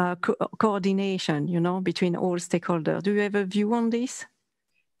coordination, between all stakeholders? Do you have a view on this?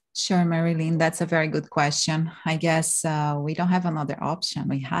 Sure, Marylin, that's a very good question. I guess we don't have another option.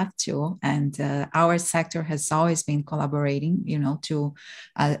 We have to, and our sector has always been collaborating, to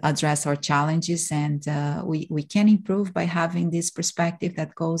address our challenges, and we can improve by having this perspective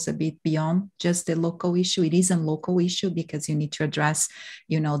that goes a bit beyond just the local issue. It is a local issue because you need to address,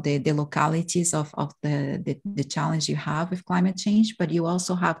 the localities of the challenge you have with climate change, but you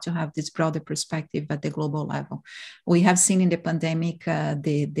also have to have this broader perspective at the global level. We have seen in the pandemic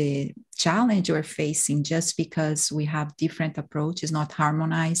the challenge we're facing just because we have different approaches, not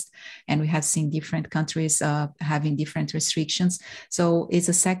harmonized, and we have seen different countries having different restrictions. So it's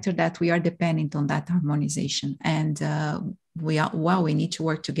a sector that we are dependent on that harmonization, and we need to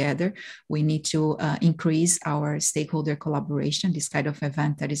work together. We need to increase our stakeholder collaboration. This kind of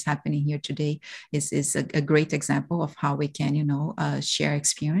event that is happening here today is a great example of how we can, share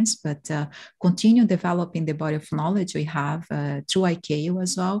experience, but continue developing the body of knowledge we have through ICAO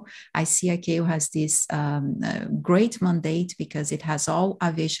as well. I see ICAO has this great mandate because it has all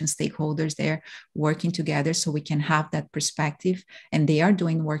aviation stakeholders there working together, so we can have that perspective, and they are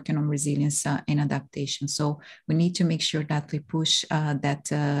working on resilience and adaptation. So we need to make sure that we push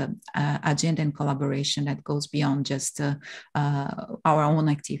that agenda and collaboration that goes beyond just our own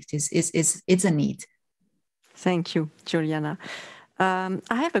activities. It's a need. Thank you, Juliana. I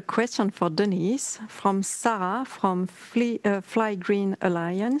have a question for Denise from Sarah from Fly Green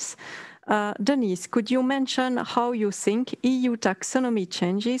Alliance. Denise, could you mention how you think EU taxonomy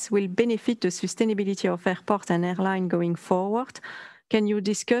changes will benefit the sustainability of airport and airline going forward? Can you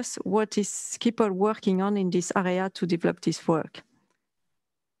discuss what is Schiphol working on in this area to develop this work?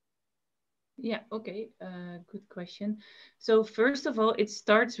 Yeah, okay, good question. So first of all, it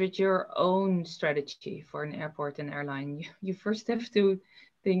starts with your own strategy for an airport and airline. You first have to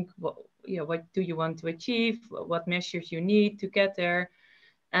think, what do you want to achieve? What measures you need to get there?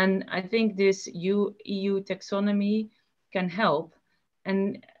 And I think this EU taxonomy can help.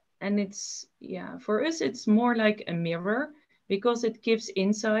 And it's, for us, it's more like a mirror, because it gives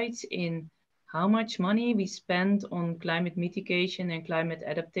insights in how much money we spend on climate mitigation and climate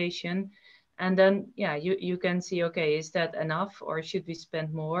adaptation. And then, you can see, okay, is that enough, or should we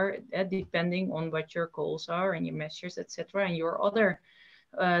spend more, depending on what your goals are and your measures, etc., and your other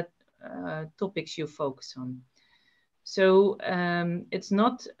topics you focus on. So it's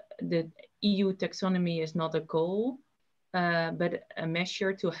not, the EU taxonomy is not a goal, but a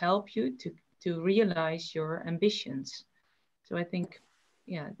measure to help you to realize your ambitions. So I think,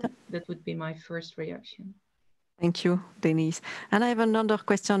 yeah, that would be my first reaction. Thank you, Denise. And I have another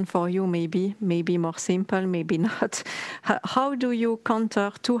question for you, maybe more simple, maybe not. How do you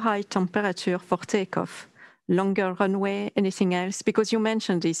counter too high temperature for takeoff? Longer runway, anything else? Because you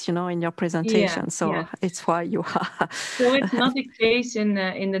mentioned this, in your presentation, so it's why you are. So it's not the case in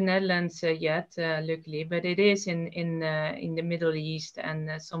the Netherlands yet, luckily, but it is in the Middle East and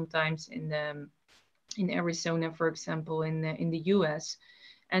sometimes in Arizona, for example, in the US.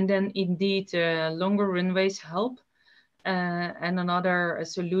 And then indeed, longer runways help. And another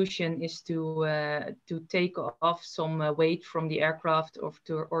solution is to take off some weight from the aircraft,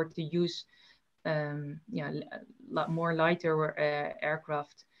 or to use more lighter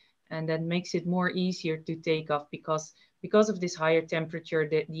aircraft, and that makes it more easier to take off because of this higher temperature.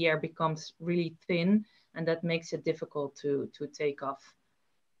 The air becomes really thin, and that makes it difficult to take off.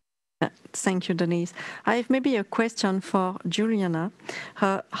 Thank you, Denise. I have maybe a question for Juliana.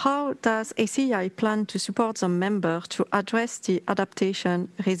 How does ACI plan to support the member to address the adaptation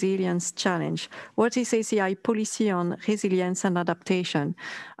resilience challenge? What is ACI policy on resilience and adaptation?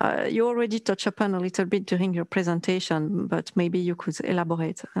 You already touched upon a little bit during your presentation, but maybe you could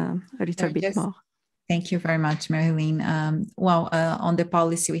elaborate a little bit more. Thank you very much, Marylin. On the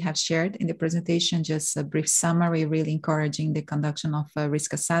policy we have shared in the presentation, just a brief summary, really encouraging the conduct of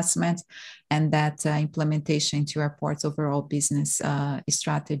risk assessment and that implementation into airports' overall business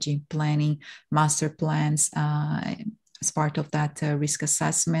strategy, planning, master plans, as part of that risk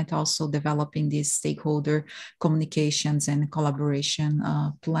assessment, also developing these stakeholder communications and collaboration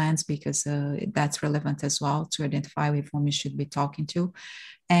plans, because that's relevant as well to identify with whom we should be talking to.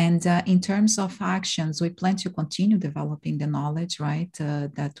 And in terms of actions, we plan to continue developing the knowledge, right,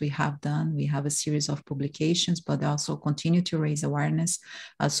 that we have done. We have a series of publications, but also continue to raise awareness,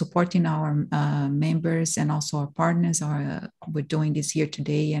 supporting our members and also our partners. We're doing this here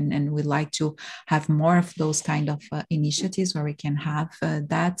today, and we like to have more of those kind of initiatives where we can have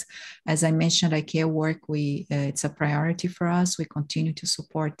that. As I mentioned, ICAO work, it's a priority for us. We continue to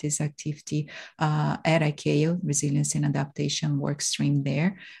support this activity at ICAO, Resilience and Adaptation work stream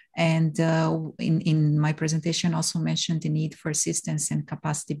there. And in my presentation, also mentioned the need for assistance and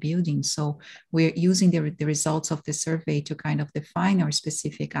capacity building. So we're using the results of the survey to kind of define our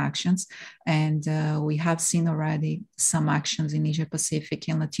specific actions. And we have seen already some actions in Asia Pacific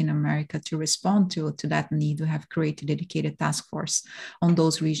and Latin America to respond to that need. We have created a dedicated task force on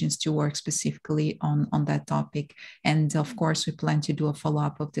those regions to work specifically on that topic. And of course, we plan to do a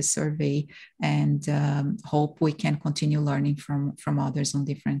follow-up of the survey and hope we can continue learning from others on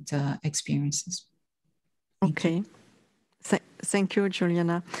different experiences. Okay. Thank you,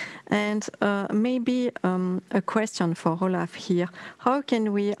 Juliana. And maybe a question for Olaf here. How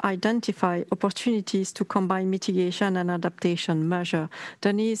can we identify opportunities to combine mitigation and adaptation measure?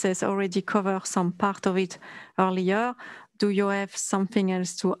 Denise has already covered some part of it earlier. Do you have something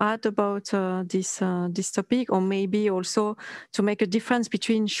else to add about this topic, or maybe also to make a difference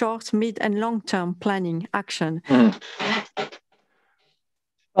between short, mid, and long-term planning action?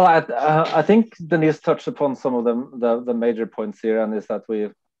 Well, I think Denise touched upon some of the major points here, and is that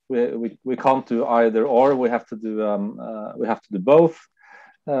we can't do either or. We have to do both.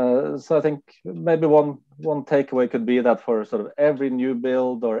 So I think maybe one takeaway could be that for sort of every new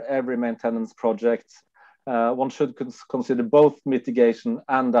build or every maintenance project, one should consider both mitigation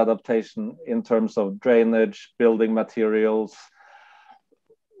and adaptation in terms of drainage, building materials,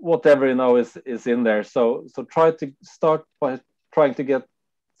 whatever is in there. So try to start by trying to get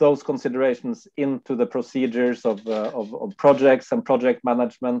those considerations into the procedures of projects and project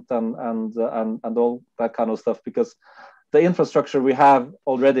management and all that kind of stuff, because the infrastructure we have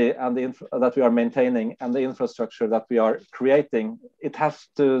already and that we are maintaining and the infrastructure that we are creating, it has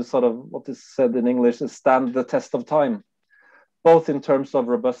to sort of, what is said in English, is stand the test of time, both in terms of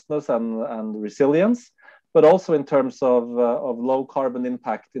robustness and resilience, but also in terms of low carbon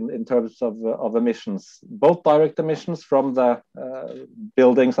impact in terms of emissions, both direct emissions from the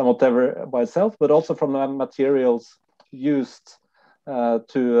buildings and whatever by itself, but also from the materials used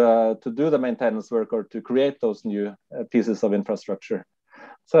to do the maintenance work or to create those new pieces of infrastructure.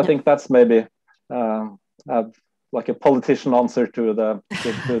 So I think that's maybe like a politician answer to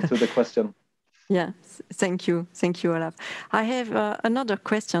the question. Yeah, thank you, Olaf. I have another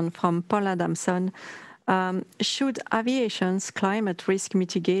question from Paul Adamson. Should aviation's climate risk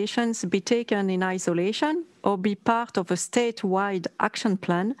mitigations be taken in isolation or be part of a statewide action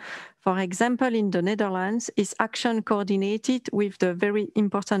plan? For example, in the Netherlands, is action coordinated with the very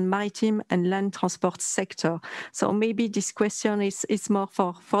important maritime and land transport sector? So maybe this question is more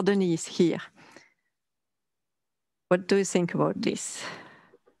for Denise here. What do you think about this?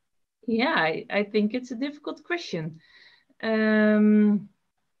 Yeah, I think it's a difficult question.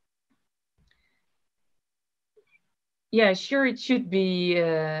 Yeah, sure, it should be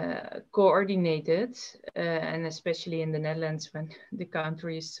coordinated, and especially in the Netherlands when the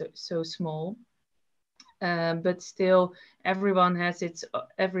country is so small. But still, every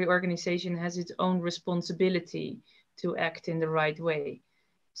organization has its own responsibility to act in the right way.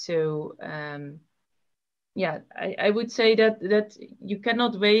 So yeah, I would say that you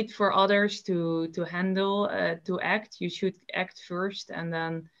cannot wait for others to handle, to act. You should act first, and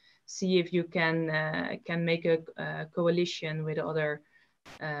then see if you can make a coalition with other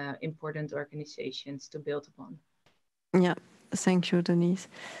important organizations to build upon. Yeah, thank you, Denise.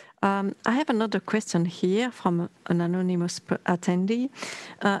 I have another question here from an anonymous attendee.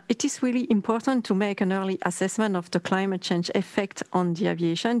 It is really important to make an early assessment of the climate change effect on the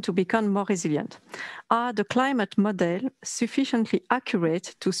aviation to become more resilient. Are the climate models sufficiently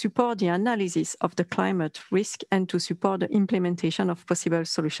accurate to support the analysis of the climate risk and to support the implementation of possible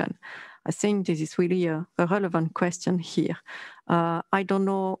solutions? I think this is really a relevant question here. I don't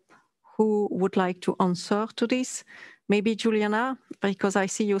know who would like to answer to this. Maybe Juliana, because I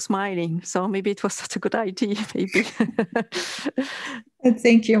see you smiling. So maybe it was such a good idea, maybe.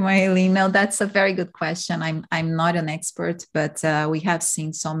 Thank you, Marylin. No, that's a very good question. I'm not an expert, but we have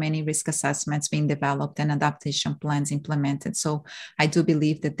seen so many risk assessments being developed and adaptation plans implemented. So I do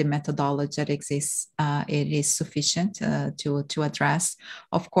believe that the methodology that exists, it is sufficient to address.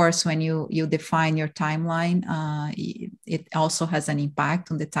 Of course, when you define your timeline, it also has an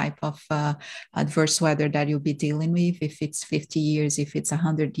impact on the type of adverse weather that you'll be dealing with. If it's 50 years, if it's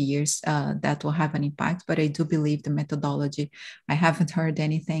 100 years, that will have an impact. But I do believe the methodology, I haven't heard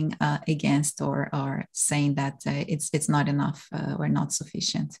anything against or saying that it's not enough or not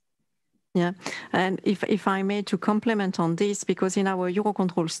sufficient. Yeah, and if I may to complement on this, because in our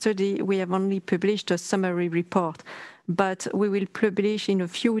EUROCONTROL study, we have only published a summary report, but we will publish in a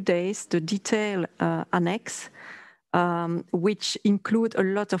few days the detailed annex, which include a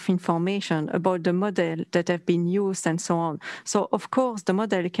lot of information about the model that have been used and so on. So of course, the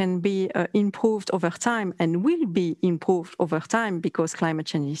model can be improved over time and will be improved over time because climate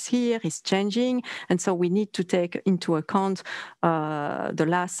change is here, is changing. And so we need to take into account the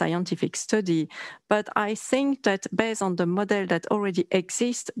last scientific study. But I think that based on the model that already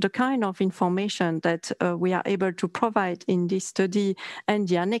exists, the kind of information that we are able to provide in this study and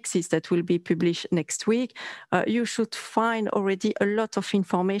the annexes that will be published next week, you should find already a lot of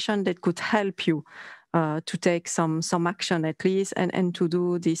information that could help you to take some action at least and to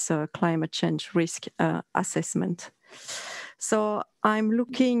do this climate change risk assessment. So I'm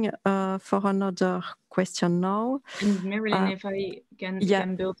looking for another question now. And Marylin, if I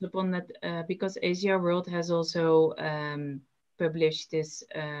can build upon that, because Asia World has also published this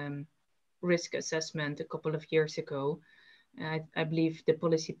risk assessment a couple of years ago. I believe the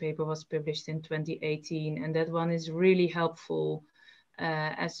policy paper was published in 2018, and that one is really helpful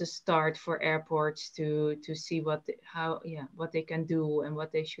as a start for airports to see what they can do and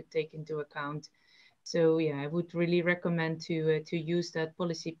what they should take into account. So yeah, I would really recommend to use that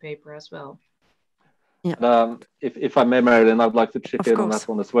policy paper as well. Yeah. If I may, Marylin, I'd like to chip in on that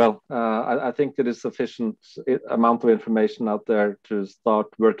one as well. I think there is sufficient amount of information out there to start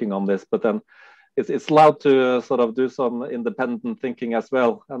working on this, but then it's allowed to sort of do some independent thinking as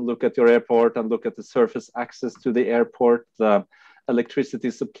well and look at your airport and look at the surface access to the airport, the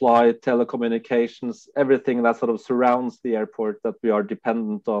electricity supply, telecommunications, everything that sort of surrounds the airport that we are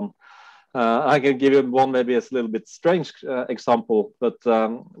dependent on. I can give you one, maybe it's a little bit strange example, but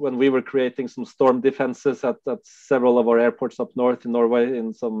when we were creating some storm defenses at several of our airports up north in Norway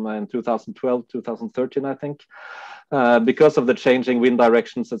in 2012, 2013, I think, because of the changing wind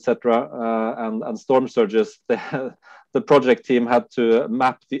directions, etc., and storm surges, the project team had to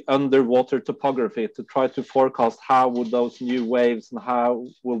map the underwater topography to try to forecast how would those new waves and how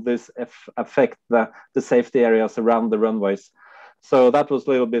will this affect the safety areas around the runways. So that was a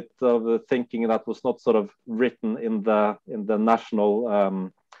little bit of the thinking that was not sort of written in the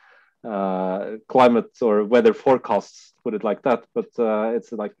national climate or weather forecasts, put it like that. But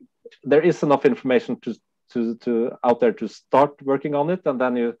it's like there is enough information to out there to start working on it, and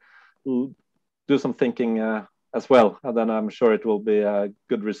then you do some thinking as well, and then I'm sure it will be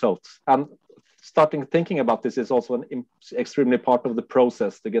good results. And starting thinking about this is also an extremely part of the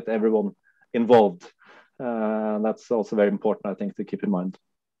process to get everyone involved. That's also very important, I think, to keep in mind.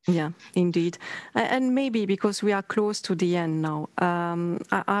 Yeah, indeed. And maybe because we are close to the end now,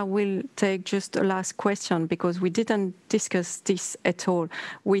 I will take just a last question, because we didn't discuss this at all.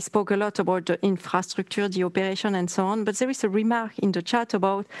 We spoke a lot about the infrastructure, the operation and so on, but there is a remark in the chat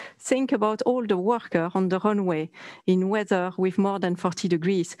about, think about all the workers on the runway in weather with more than 40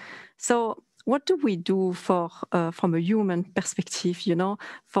 degrees. So what do we do for, from a human perspective, you know,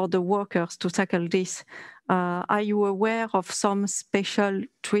 for the workers to tackle this? Are you aware of some special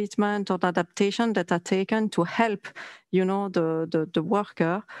treatment or adaptation that are taken to help, you know, the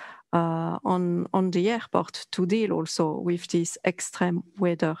worker on the airport to deal also with this extreme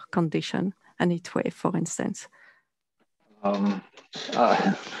weather condition and heat wave, for instance? I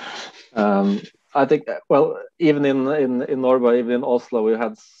think, well, even in Norway, even in Oslo, we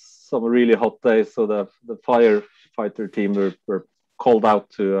had some really hot days. So the firefighter team were called out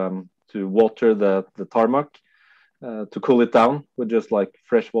to water the tarmac to cool it down with just like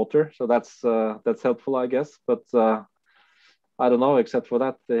fresh water. So that's helpful, I guess. But I don't know. Except for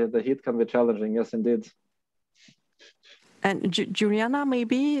that, the heat can be challenging. Yes, indeed. And Juliana,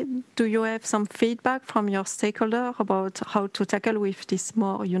 maybe, do you have some feedback from your stakeholder about how to tackle with this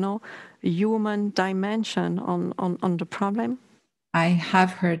more, you know, human dimension on the problem? I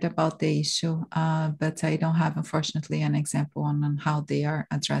have heard about the issue, but I don't have, unfortunately, an example on how they are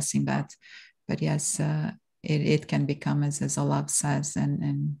addressing that. But yes, it can become, as Olaf says,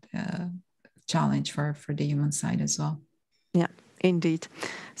 and challenge for the human side as well. Yeah, indeed.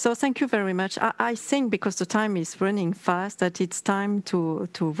 So thank you very much. I think, because the time is running fast, that it's time to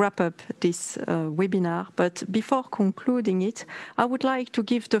wrap up this webinar. But before concluding it, I would like to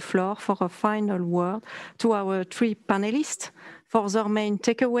give the floor for a final word to our three panelists for their main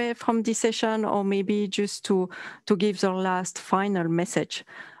takeaway from this session, or maybe just to give their last final message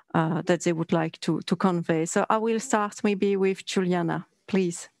that they would like to convey. So I will start maybe with Juliana,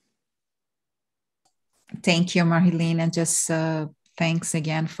 please. Thank you, Marylin, and just thanks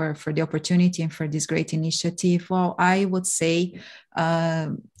again for the opportunity and for this great initiative. Well, I would say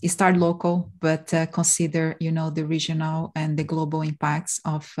start local, but consider, you know, the regional and the global impacts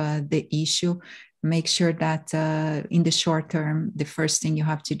of the issue. Make sure that in the short term, the first thing you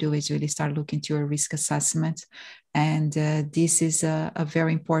have to do is really start looking to your risk assessment. And this is a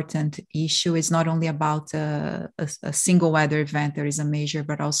very important issue. It's not only about a single weather event that is a major,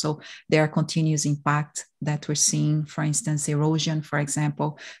 but also there are continuous impact that we're seeing, for instance, erosion, for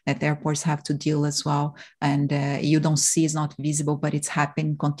example, that airports have to deal as well. And you don't see, it's not visible, but it's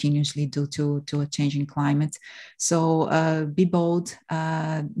happening continuously due to a changing climate. So be bold,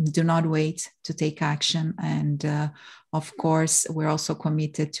 do not wait to take action. And of course, we're also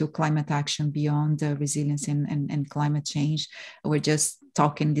committed to climate action beyond resilience and climate change. We're just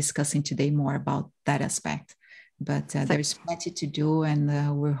discussing today more about that aspect. But there's plenty to do,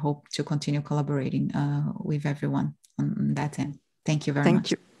 and we hope to continue collaborating with everyone on that end. Thank you very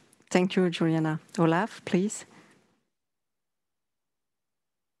much. Thank you, Juliana. Olaf, please.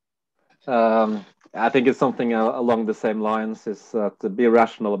 I think it's something along the same lines, is to be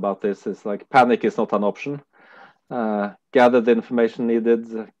rational about this. Is like, panic is not an option. Gather the information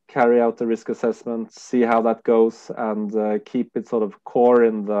needed, carry out the risk assessment, see how that goes, and keep it sort of core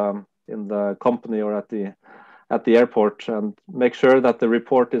in the company or at the airport, and make sure that the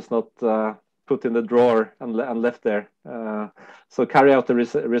report is not put in the drawer and left there. So carry out the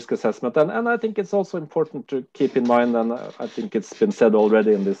risk assessment, and I think it's also important to keep in mind, and I think it's been said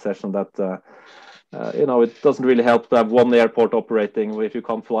already in this session, that you know, it doesn't really help to have one airport operating if you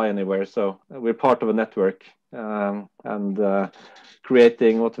can't fly anywhere. So we're part of a network, and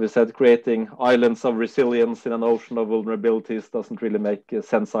creating what we said, creating islands of resilience in an ocean of vulnerabilities doesn't really make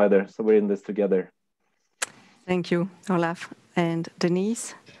sense either. So we're in this together. Thank you, Olaf. And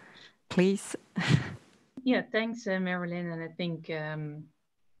Denise, please. Yeah, thanks, Marylin. And I think,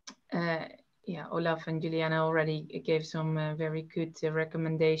 yeah, Olaf and Juliana already gave some very good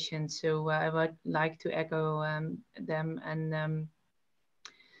recommendations. So I would like to echo them. And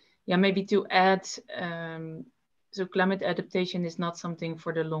yeah, maybe to add, so climate adaptation is not something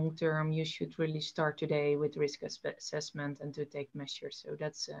for the long term. You should really start today with risk assessment and to take measures. So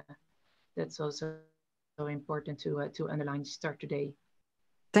that's also so important to underline, start today.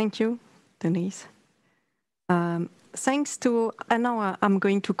 Thank you, Denise. Thanks to, and now I'm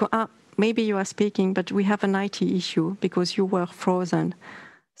going to go, maybe you are speaking, but we have an IT issue because you were frozen.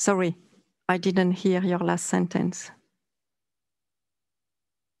 Sorry, I didn't hear your last sentence.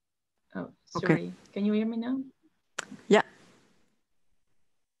 Oh, sorry. Okay. Can you hear me now? Yeah.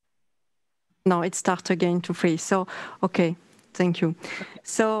 No, it starts again to freeze. So, okay. Thank you.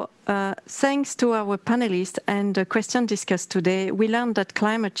 So thanks to our panelists and the question discussed today, we learned that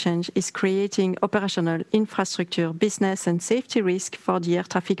climate change is creating operational, infrastructure, business and safety risk for the air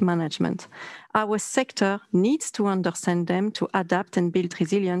traffic management. Our sector needs to understand them to adapt and build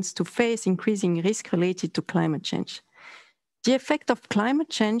resilience to face increasing risk related to climate change. The effect of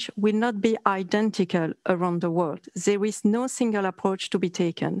climate change will not be identical around the world. There is no single approach to be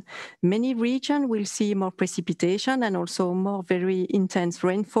taken. Many regions will see more precipitation and also more very intense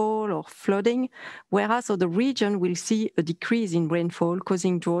rainfall or flooding, whereas other regions will see a decrease in rainfall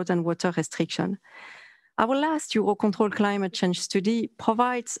causing drought and water restriction. Our last EUROCONTROL climate change study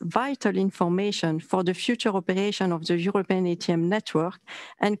provides vital information for the future operation of the European ATM network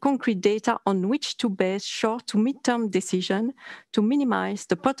and concrete data on which to base short to mid-term decisions to minimize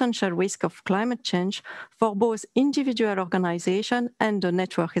the potential risk of climate change for both individual organizations and the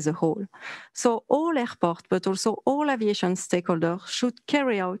network as a whole. So all airports, but also all aviation stakeholders should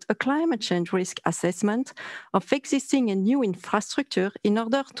carry out a climate change risk assessment of existing and new infrastructure in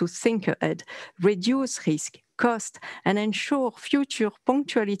order to think ahead, reduce risk, cost, and ensure future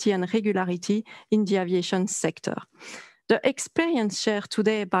punctuality and regularity in the aviation sector. The experience shared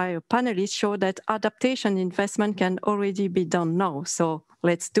today by our panelists show that adaptation investment can already be done now, so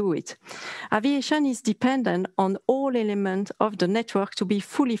let's do it. Aviation is dependent on all elements of the network to be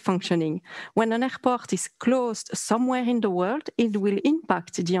fully functioning. When an airport is closed somewhere in the world, it will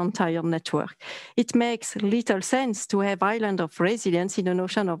impact the entire network. It makes little sense to have island of resilience in an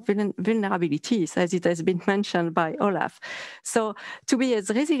ocean of vulnerabilities, as it has been mentioned by Olaf. So to be as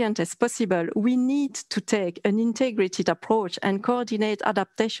resilient as possible, we need to take an integrated approach and coordinate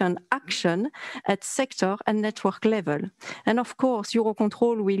adaptation action at sector and network level. And of course, EUROCONTROL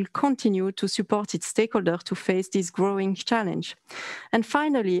will continue to support its stakeholders to face this growing challenge. And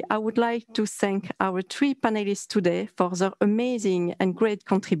finally, I would like to thank our three panelists today for their amazing and great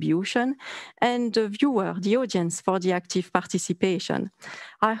contribution, and the viewer, the audience, for the active participation.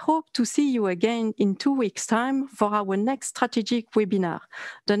 I hope to see you again in 2 weeks' time for our next strategic webinar.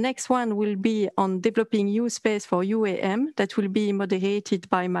 The next one will be on developing EU space for UAM, that will be moderated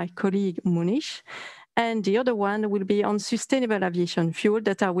by my colleague Munish. And the other one will be on sustainable aviation fuel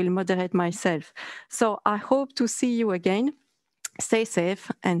that I will moderate myself. So I hope to see you again. Stay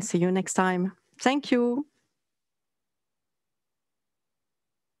safe and see you next time. Thank you.